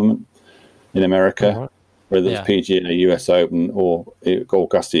a tournament in America, whether it's PGA, US Open, or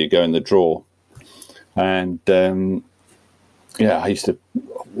Augusta, you go in the draw. And I used to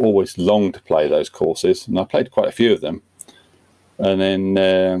always long to play those courses, and I played quite a few of them. And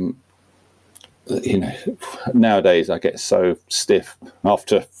then nowadays I get so stiff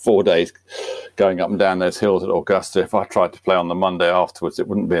after 4 days going up and down those hills at Augusta. If I tried to play on the Monday afterwards, it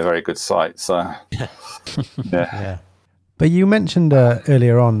wouldn't be a very good sight. So, yeah. But you mentioned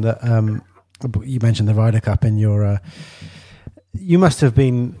earlier on that you mentioned the Ryder Cup in your. You must have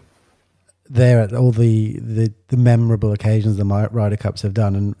been there at all the memorable occasions the Ryder Cups have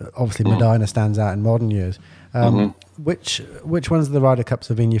done, and obviously Medina stands out in modern years. Which ones of the Ryder Cups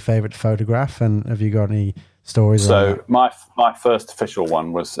have been your favourite to photograph, and have you got any stories? So my first official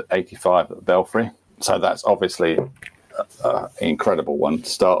one was 85 at the Belfry. So that's obviously an incredible one to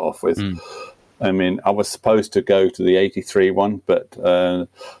start off with. I mean, I was supposed to go to the 83 one, but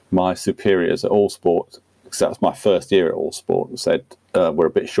my superiors at All Sport, because that was my first year at All Sport, said we're a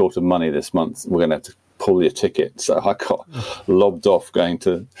bit short of money this month. We're going to have to pull your ticket. So I got lobbed off going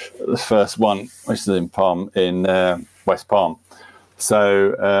to the first one, which is in West Palm.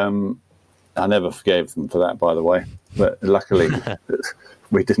 So I never forgave them for that, by the way. But luckily,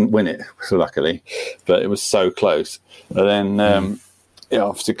 we didn't win it. So luckily, but it was so close. And then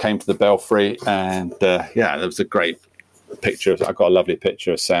obviously came to the Belfry, and there was a great picture. I got a lovely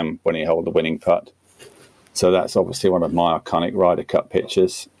picture of Sam when he held the winning putt. So that's obviously one of my iconic Ryder Cup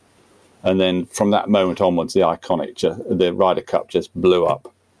pictures. And then from that moment onwards, the Ryder Cup just blew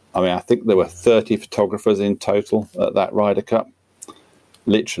up. I mean, I think there were 30 photographers in total at that Ryder Cup,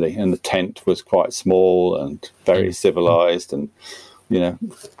 literally. And the tent was quite small and very civilized. And,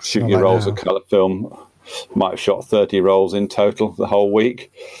 shoot your rolls of colour film. Might have shot 30 rolls in total the whole week.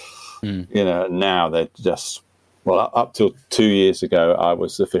 Now they're just... Well, up till 2 years ago, I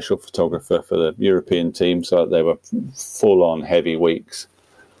was the official photographer for the European team, so they were full-on heavy weeks.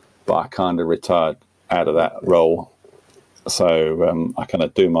 But I kind of retired out of that role. So I kind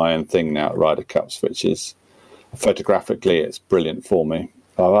of do my own thing now at Ryder Cups, which is, photographically, it's brilliant for me.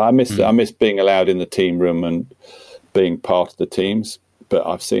 I miss being allowed in the team room and being part of the teams, but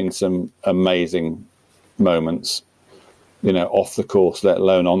I've seen some amazing moments, off the course, let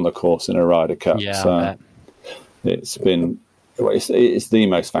alone on the course in a Ryder Cup. Yeah, so it's been, it's the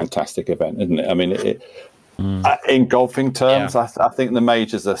most fantastic event, isn't it? I mean, in golfing terms, I think the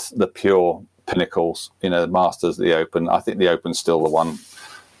majors are the pure pinnacles. The Masters, the Open. I think the Open's still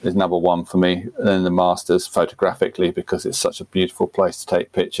is number one for me. And then the Masters, photographically, because it's such a beautiful place to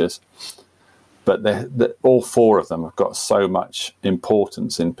take pictures. But all four of them have got so much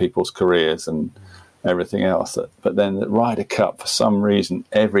importance in people's careers and everything else. But then the Ryder Cup, for some reason,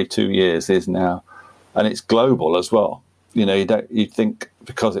 every 2 years is now, and it's global as well. You think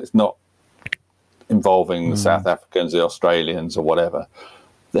because it's not involving the South Africans, the Australians, or whatever,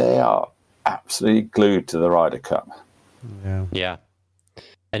 they are absolutely glued to the Ryder Cup. Yeah.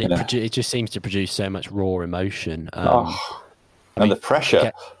 And it just seems to produce so much raw emotion. And the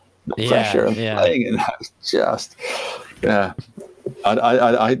pressure. The pressure of playing in that is just... Yeah.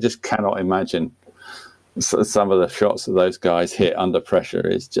 I just cannot imagine some of the shots that those guys hit under pressure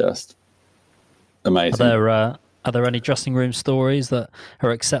is just amazing. Are there any dressing room stories that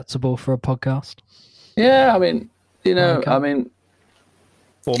are acceptable for a podcast? Yeah, I mean,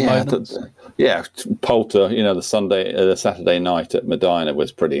 Poulter, the Saturday night at Medina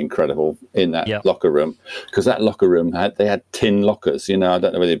was pretty incredible in that locker room, because that locker room they had tin lockers. I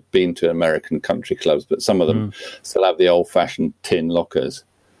don't know whether you've been to American country clubs, but some of them still have the old-fashioned tin lockers,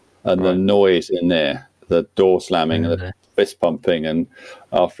 and the noise in there, the door slamming and the fist pumping, and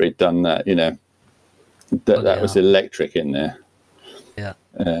after he'd done that, that was electric in there.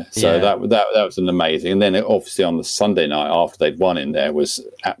 That was an amazing. And then obviously on the Sunday night after they'd won in there was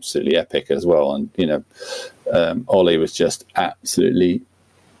absolutely epic as well. And Ollie was just absolutely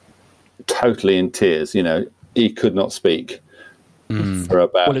totally in tears. He could not speak for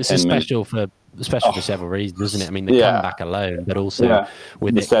about 10 minutes. Well, it's special for several reasons, isn't it? I mean, the comeback alone, but also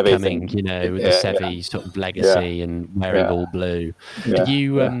with it coming, with the Seve sort of legacy and wearing all blue. Did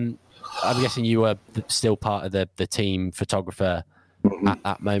you? I'm guessing you were still part of the team photographer at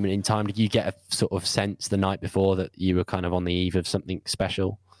that moment in time. Did you get a sort of sense the night before that you were kind of on the eve of something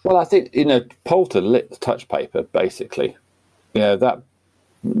special? Well, I think, Poulter lit the touch paper, basically. That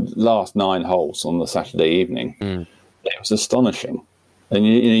last 9 holes on the Saturday evening, it was astonishing. And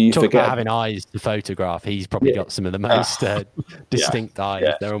you talk forget about having eyes to photograph. He's probably got some of the most distinct eyes.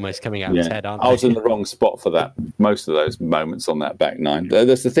 Yeah. They're almost coming out of his head, aren't they? I was in the wrong spot for that. Most of those moments on that back 9.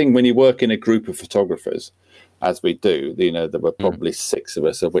 That's the thing when you work in a group of photographers, as we do. There were probably 6 of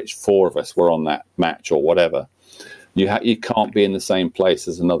us, of which 4 of us were on that match or whatever. You can't be in the same place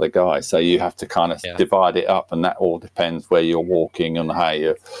as another guy, so you have to kind of divide it up, and that all depends where you're walking and how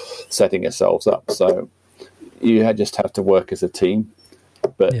you're setting yourselves up. So you just have to work as a team.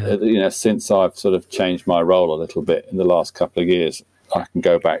 But since I've sort of changed my role a little bit in the last couple of years, I can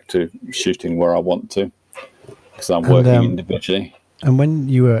go back to shooting where I want to because I'm working individually. And when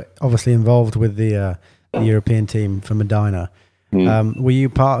you were obviously involved with the European team for Medina, were you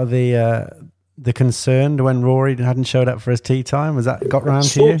part of the concern when Rory hadn't showed up for his tea time? Was that got round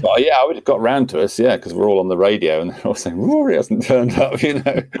to you? Yeah, I would have got round to us, because we're all on the radio and they're all saying, Rory hasn't turned up,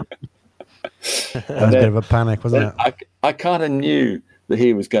 That was a bit of a panic, wasn't it? I kind of knew that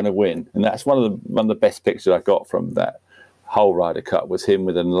he was going to win. And that's one of the best pictures I got from that whole Ryder Cup was him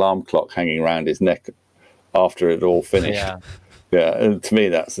with an alarm clock hanging around his neck after it all finished. Yeah, and to me,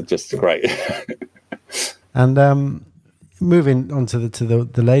 that's just great. And moving on to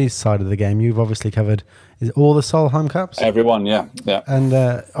the ladies' side of the game, you've obviously covered all the Solheim Cups. Everyone, yeah. And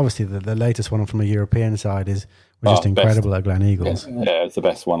obviously, the latest one from a European side was just incredible at Glen Eagles. Yeah, it's the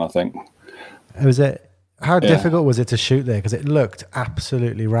best one, I think. How difficult was it to shoot there? Because it looked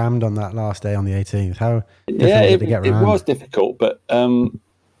absolutely rammed on that last day on the 18th. How difficult was it to get around? It was difficult, but I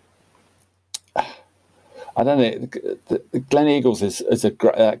don't know. The Glen Eagles is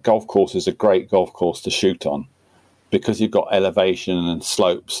a golf course is a great golf course to shoot on, because you've got elevation and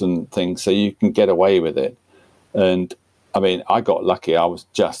slopes and things, so you can get away with it. And I mean, I got lucky. I was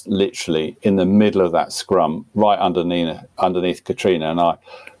just literally in the middle of that scrum, right underneath Katrina, and I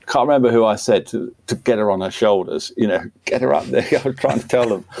can't remember who I said to get her on her shoulders. Get her up there. I was trying to tell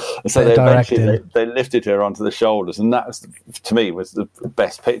them. And so they lifted her onto the shoulders, and that was, to me, was the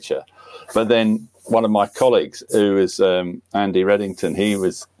best picture. But then one of my colleagues, who is Andy Reddington, he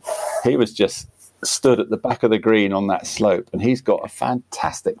was just stood at the back of the green on that slope, and he's got a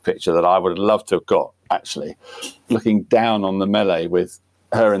fantastic picture that I would have loved to have got, actually, looking down on the melee with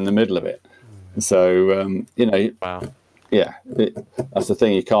her in the middle of it. So wow. Yeah, that's the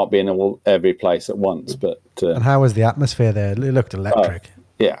thing. You can't be in every place at once. But and how was the atmosphere there? It looked electric.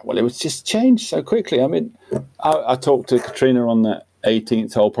 Well, it was just changed so quickly. I mean, I talked to Katrina on that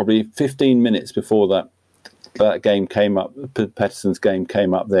 18th hole probably 15 minutes before that game came up. Pettersson's game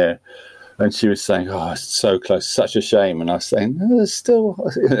came up there, and she was saying, "Oh, it's so close, such a shame." And I was saying, "No, there's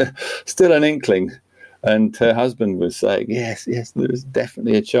still an inkling." And her husband was saying, "Yes, there's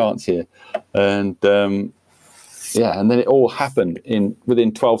definitely a chance here." And and then it all happened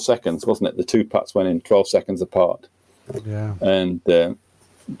within 12 seconds, wasn't it? The two putts went in 12 seconds apart. Yeah. And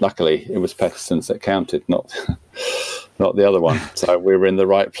luckily, it was Pettersson's that counted, not the other one. So we were in the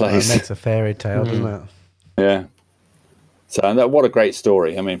right place. Well, it makes a fairy tale, doesn't it? Yeah. So what a great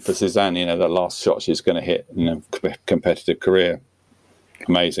story. I mean, for Suzanne, that last shot she's going to hit, competitive career,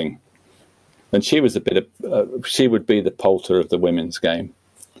 amazing. And she was she would be the Poulter of the women's game.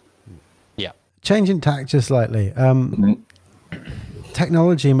 Yeah. Changing tack just slightly.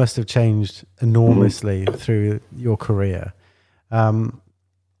 Technology must have changed enormously through your career. Do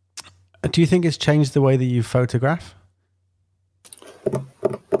you think it's changed the way that you photograph?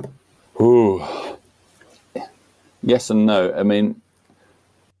 Ooh. Yes and no. I mean,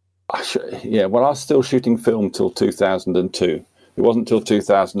 I was still shooting film till 2002. It wasn't till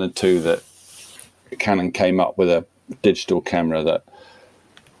 2002 that Canon came up with a digital camera that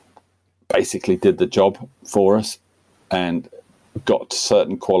basically did the job for us and got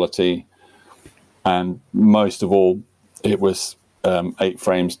certain quality. And most of all, it was 8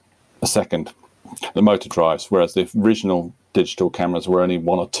 frames a second, the motor drives, whereas the original digital cameras were only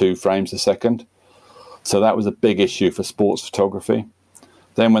 1 or 2 frames a second. So that was a big issue for sports photography.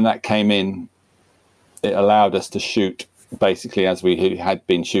 Then when that came in, it allowed us to shoot basically as we had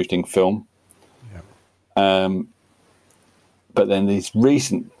been shooting film. Yeah. But then these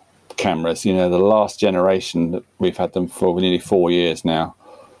recent cameras, the last generation, that we've had them for nearly 4 years now,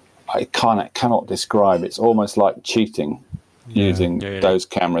 I cannot describe. It's almost like cheating using those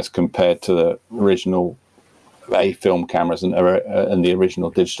cameras compared to the original film cameras and the original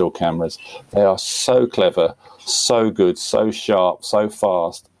digital cameras. They are so clever, so good, so sharp, so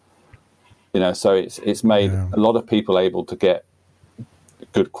fast. So it's made a lot of people able to get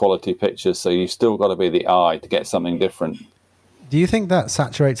good quality pictures. So you've still got to be the eye to get something different. Do you think that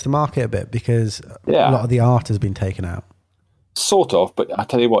saturates the market a bit because a lot of the art has been taken out? Sort of, but I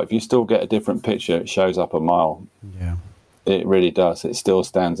tell you what, if you still get a different picture, it shows up a mile. Yeah. It really does. It still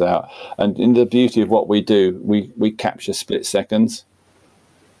stands out. And in the beauty of what we do, we capture split seconds.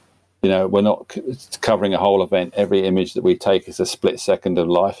 We're not covering a whole event. Every image that we take is a split second of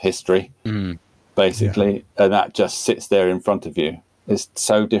life history, basically. Yeah. And that just sits there in front of you. It's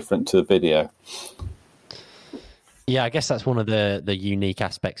so different to the video. Yeah, I guess that's one of the unique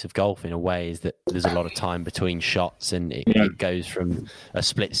aspects of golf in a way, is that there's a lot of time between shots, and it goes from a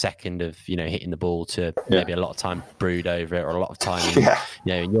split second of hitting the ball to maybe a lot of time brood over it, or a lot of time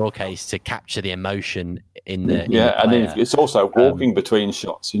in your case to capture the emotion in the and then it's also walking between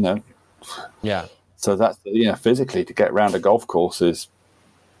shots, so that's physically to get around a golf course is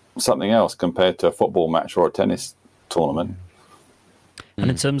something else compared to a football match or a tennis tournament. And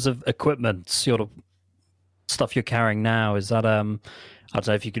in terms of equipment, sort of stuff you're carrying now, is that I don't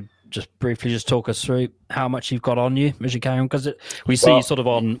know if you could just briefly talk us through how much you've got on you as you carry on, because we see you sort of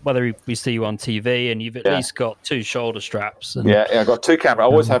on, whether we see you on TV, and you've at least got 2 shoulder straps. And, I've got 2 cameras. I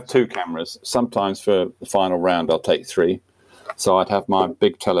always have 2 cameras. Sometimes for the final round I'll take 3. So I'd have my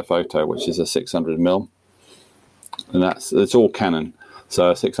big telephoto, which is a 600mm, and it's all Canon.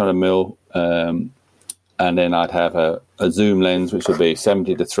 So 600mm, and then I'd have a zoom lens, which would be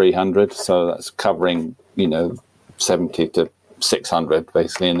 70 to 300. So that's covering 70 to 600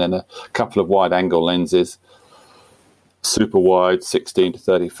 basically, and then a couple of wide angle lenses, super wide 16 to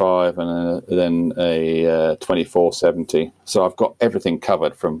 35, and then a 24-70. So I've got everything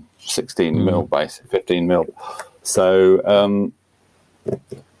covered from 16mm base, 15mm. So and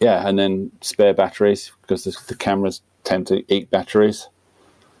then spare batteries, because the cameras tend to eat batteries,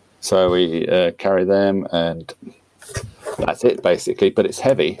 so we carry them, and that's it basically. But it's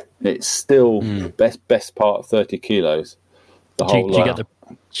heavy. It's still best part of 30 kilos. Do you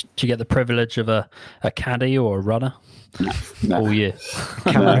get the privilege of a caddy or a runner? No. All year.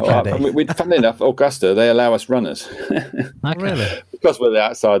 Funnily enough, Augusta, they allow us runners. Really? Because we're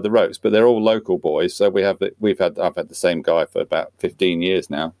outside the ropes, but they're all local boys. So I've had the same guy for about 15 years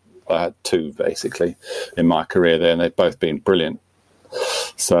now. I had 2 basically in my career there, and they've both been brilliant.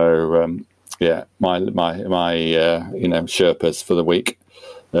 So my Sherpas for the week.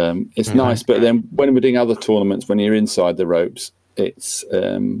 It's nice, but then when we're doing other tournaments, when you're inside the ropes, it's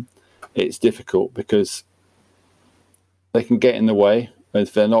difficult because they can get in the way.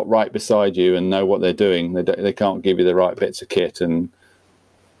 If they're not right beside you and know what they're doing, they can't give you the right bits of kit, and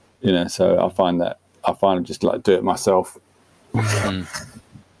so I find I just like do it myself.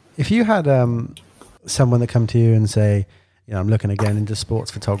 If you had someone that come to you and say, I'm looking again into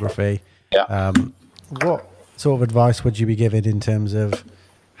sports photography, what sort of advice would you be giving in terms of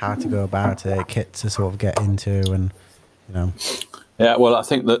how to go about it, kit to sort of get into, and Yeah, well, I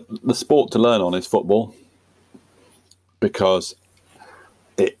think that the sport to learn on is football, because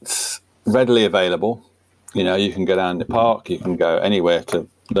it's readily available. You can go down the park, you can go anywhere to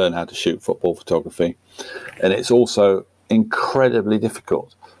learn how to shoot football photography. And it's also incredibly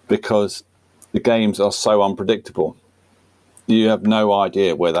difficult because the games are so unpredictable. You have no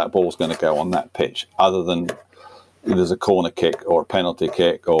idea where that ball's going to go on that pitch, other than there's a corner kick or a penalty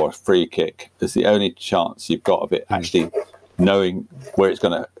kick or a free kick. It's the only chance you've got of it actually knowing where it's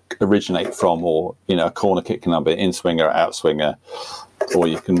going to originate from, or a corner kick can be in swinger or out swinger, or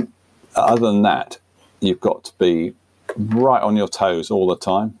you can. Other than that, you've got to be right on your toes all the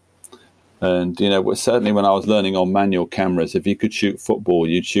time. And certainly when I was learning on manual cameras, if you could shoot football,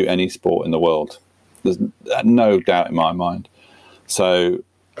 you'd shoot any sport in the world. There's no doubt in my mind. So,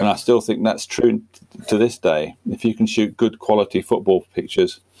 and I still think that's true to this day. If you can shoot good quality football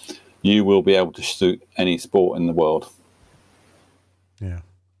pictures, you will be able to shoot any sport in the world. Yeah.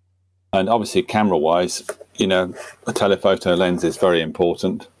 And obviously, camera-wise, a telephoto lens is very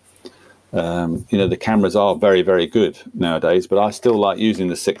important. The cameras are very, very good nowadays, but I still like using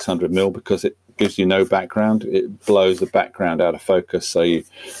the 600mm because it gives you no background. It blows the background out of focus, so you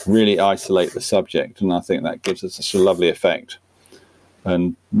really isolate the subject, and I think that gives us such a lovely effect.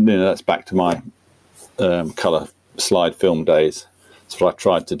 And that's back to my colour slide film days. That's what I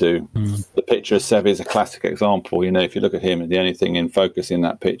tried to do. The picture of Seve is a classic example. If you look at him, the only thing in focus in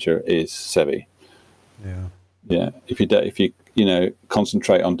that picture is Seve. Yeah. If you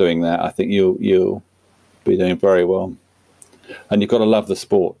concentrate on doing that, I think you'll be doing very well. And you've got to love the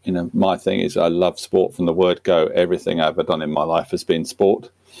sport. My thing is I love sport from the word go. Everything I've ever done in my life has been sport,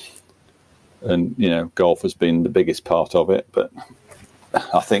 and golf has been the biggest part of it. But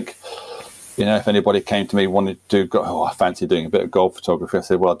I think if anybody came to me wanted to do, I fancy doing a bit of golf photography, I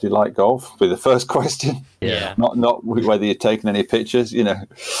said, well, do you like golf? Be the first question. Yeah. Not whether you're taking any pictures.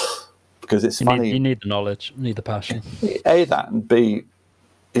 Because it's funny. You need the knowledge, you need the passion. A, that, and B,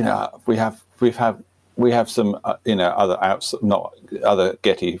 we have some other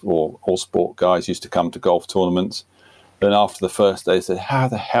Getty or All Sport guys used to come to golf tournaments, and after the first day they said, how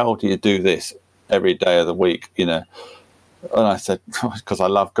the hell do you do this every day of the week? And I said, because I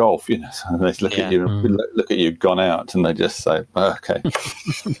love golf. And they look at you, gone out, and they just say, okay.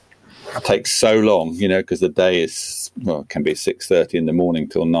 takes so long, because the day can be 6:30 in the morning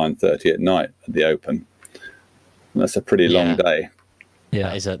till 9:30 at night at the Open. And that's a pretty long day.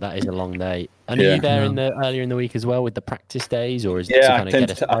 Yeah, that is a long day. And are you there earlier in the week as well with the practice days, or is it to kind of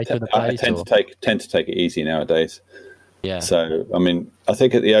get a sight of the place? I tend to take it easy nowadays. Yeah. So I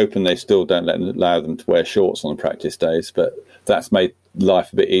think at the Open they still don't allow them to wear shorts on the practice days, but that's made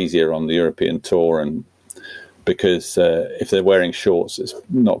life a bit easier on the European Tour, and because if they're wearing shorts, it's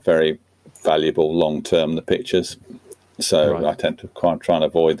not very valuable long term, the pictures. So I tend to try and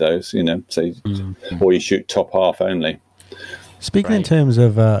avoid those. So or you shoot top half only. Speaking in terms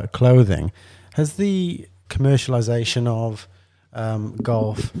of clothing, has the commercialization of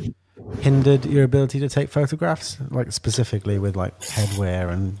golf hindered your ability to take photographs, like specifically with like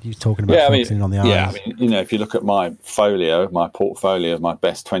headwear and you talking about focusing on the eyes? Yeah, if you look at my portfolio of my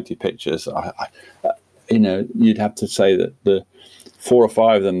best 20 pictures, you'd have to say that the 4 or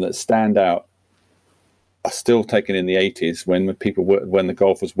 5 of them that stand out are still taken in the 80s when the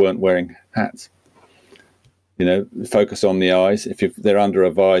golfers weren't wearing hats. Focus on the eyes. If they're under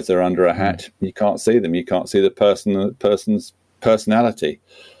a visor, under a hat, you can't see them. You can't see the person's personality.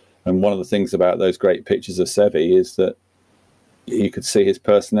 And one of the things about those great pictures of Seve is that you could see his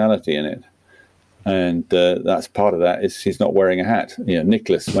personality in it. And that's part of that is he's not wearing a hat.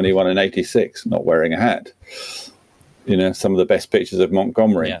 Nicholas, when he won in 86, not wearing a hat. Some of the best pictures of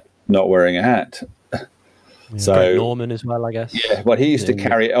Montgomery, not wearing a hat. So Greg Norman as well, I guess. Yeah, well, he used to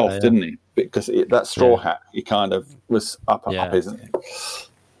carry it off, didn't he? Because that straw hat, he kind of was up his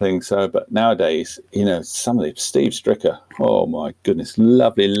thing. So, but nowadays, some of the Steve Stricker, oh my goodness,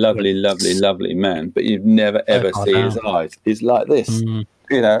 lovely man, but you'd never ever see his eyes. He's like this, you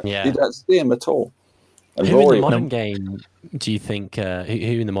don't see him at all. And who in the modern game do you think? Who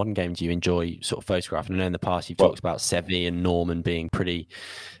in the modern game do you enjoy sort of photographing? I know in the past you've talked about Seve and Norman being pretty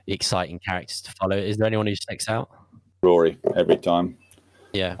exciting characters to follow. Is there anyone who sticks out? Rory, every time.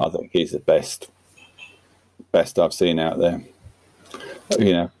 Yeah, I think he's the best I've seen out there.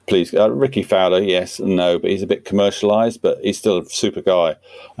 Please, Ricky Fowler, yes and no, but he's a bit commercialised, but he's still a super guy.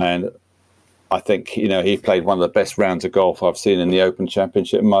 And I think, he played one of the best rounds of golf I've seen in the Open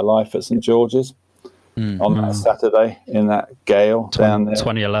Championship in my life at St George's on that Saturday in that gale down there.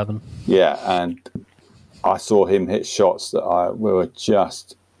 2011. Yeah, and I saw him hit shots that were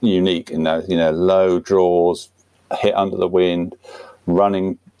just unique in those, low draws, hit under the wind,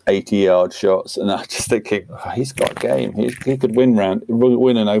 running 80-yard shots, and I just thinking, he's got game. He could win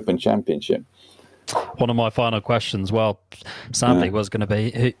an Open Championship. One of my final questions, sadly, was going to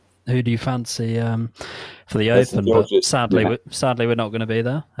be who do you fancy for the Open? But sadly, we're not going to be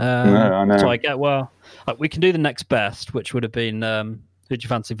there. No, I know. So we can do the next best, which would have been who do you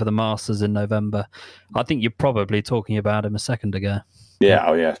fancy for the Masters in November? I think you're probably talking about him a second ago.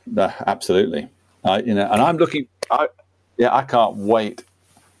 Yeah, absolutely. And I'm looking. I can't wait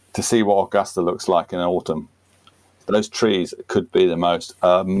to see what Augusta looks like in autumn. Those trees could be the most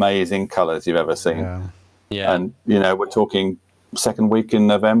amazing colours you've ever seen. Yeah. And we're talking second week in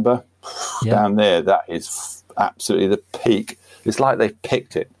November down there. That is absolutely the peak. It's like they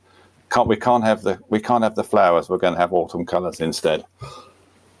picked it. We can't have the flowers. We're going to have autumn colours instead.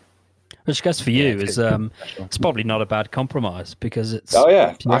 Which I guess for you is it's probably not a bad compromise because it's. Oh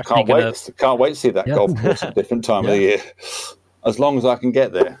yeah, I can't wait. Can't wait to see that golf course at a different time of the year. As long as I can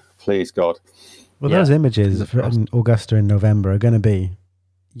get there, please God. Well, those images from Augusta in November are going to be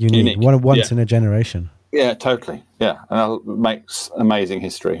unique. Once in a generation. Yeah, totally. Yeah, and it makes amazing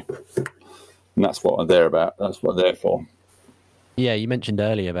history, and that's what they're about. That's what they're for. Yeah, you mentioned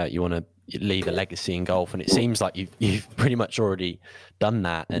earlier about you want to leave a legacy in golf, and it seems like you've pretty much already done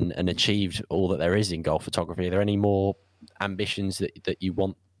that and achieved all that there is in golf photography. Are there any more ambitions that you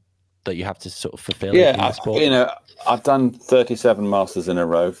want, that you have to sort of fulfill in the sport? I've done 37 Masters in a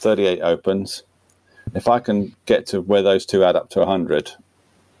row, 38 Opens. If I can get to where those two add up to 100,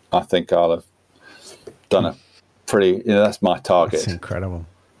 I think I'll have done a pretty, that's my target. That's incredible.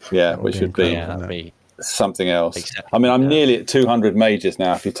 Yeah, which would be something else. Exactly. I mean, I'm nearly at 200 majors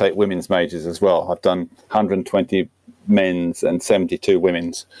now if you take women's majors as well. I've done 120 men's and 72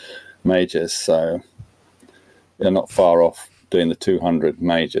 women's majors, so they're not far off doing the 200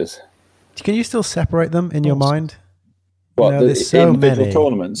 majors. Can you still separate them in your mind? What, there's so individual many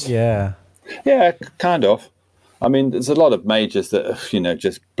tournaments? Yeah, kind of. I mean, there's a lot of majors that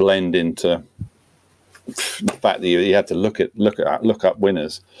just blend into the fact that you have to look up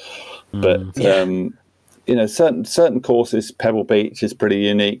winners. But certain courses, Pebble Beach is pretty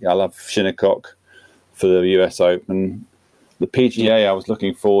unique. I love Shinnecock for the US Open. The PGA, I was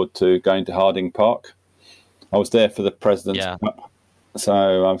looking forward to going to Harding Park. I was there for the President's Cup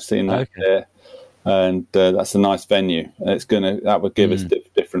So I've seen that there, and that's a nice venue. That would give us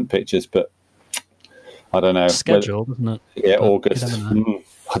different pictures, but I don't know. Scheduled, isn't it? Yeah, but August.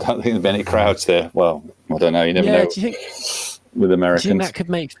 I don't think there'll be any crowds there. Well, I don't know. You never know. Do you think, with Americans, do you think that could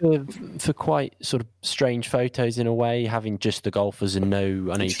make for quite sort of strange photos in a way, having just the golfers and I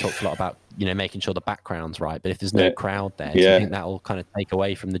know you talked a lot about making sure the background's right, but if there's no crowd there, do you think that will kind of take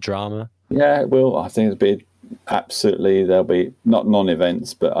away from the drama? Yeah, it will. I think there'll be not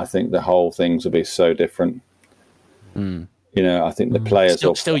non-events, but I think the whole things will be so different. I think the players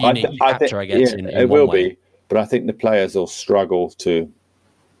still unique capture, I guess. It will be, but I think the players will struggle to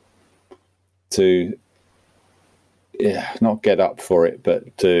not get up for it, but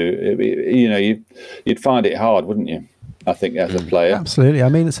you'd find it hard, wouldn't you? I think as a player, absolutely. I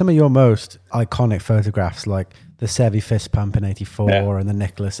mean, some of your most iconic photographs, like the Seve fist pump in '84 and the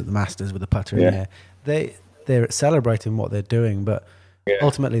Nicklaus at the Masters with the putter in there, they're celebrating what they're doing, but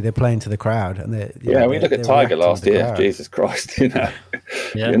ultimately they're playing to the crowd. And we look at Tiger last year. Jesus Christ, you'll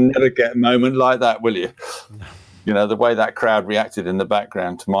never get a moment like that, will you? The way that crowd reacted in the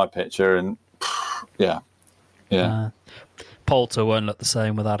background to my picture, and Poulter won't look the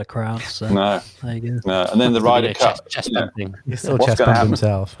same without a crowd. So no, there you go. No, and then the Ryder Cup. Chest bumping. He's still chest bumping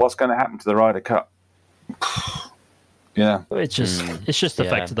himself. What's going to happen to the Ryder Cup? It's just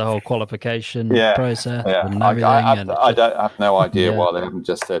affected the whole qualification process. And I have no idea why they haven't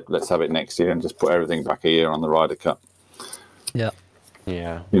just said let's have it next year and just put everything back a year on the Ryder Cup. Done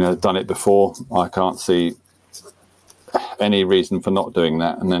it before. I can't see any reason for not doing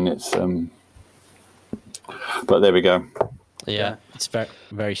that, and then it's but there we go. It's very,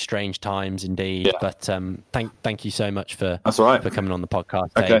 very strange times indeed. But thank you so much for coming on the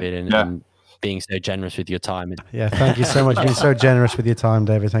podcast, David, and being so generous with your time. Thank you so much. You've been so generous with your time,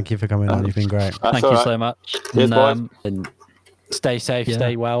 David. Thank you for coming on. You've been great. Thank you so much. Cheers, boys. And stay safe,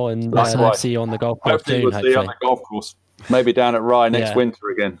 stay well, and see you on the golf course soon. Hopefully, see you on the golf course. Maybe down at Rye next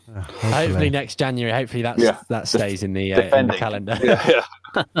winter again. Hopefully next January. Hopefully that stays in the calendar.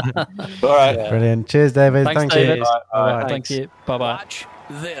 All right. Brilliant. Cheers, David. Thanks, Thank David. you. Bye. Thank you. Bye-bye. Watch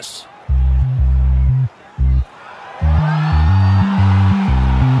this.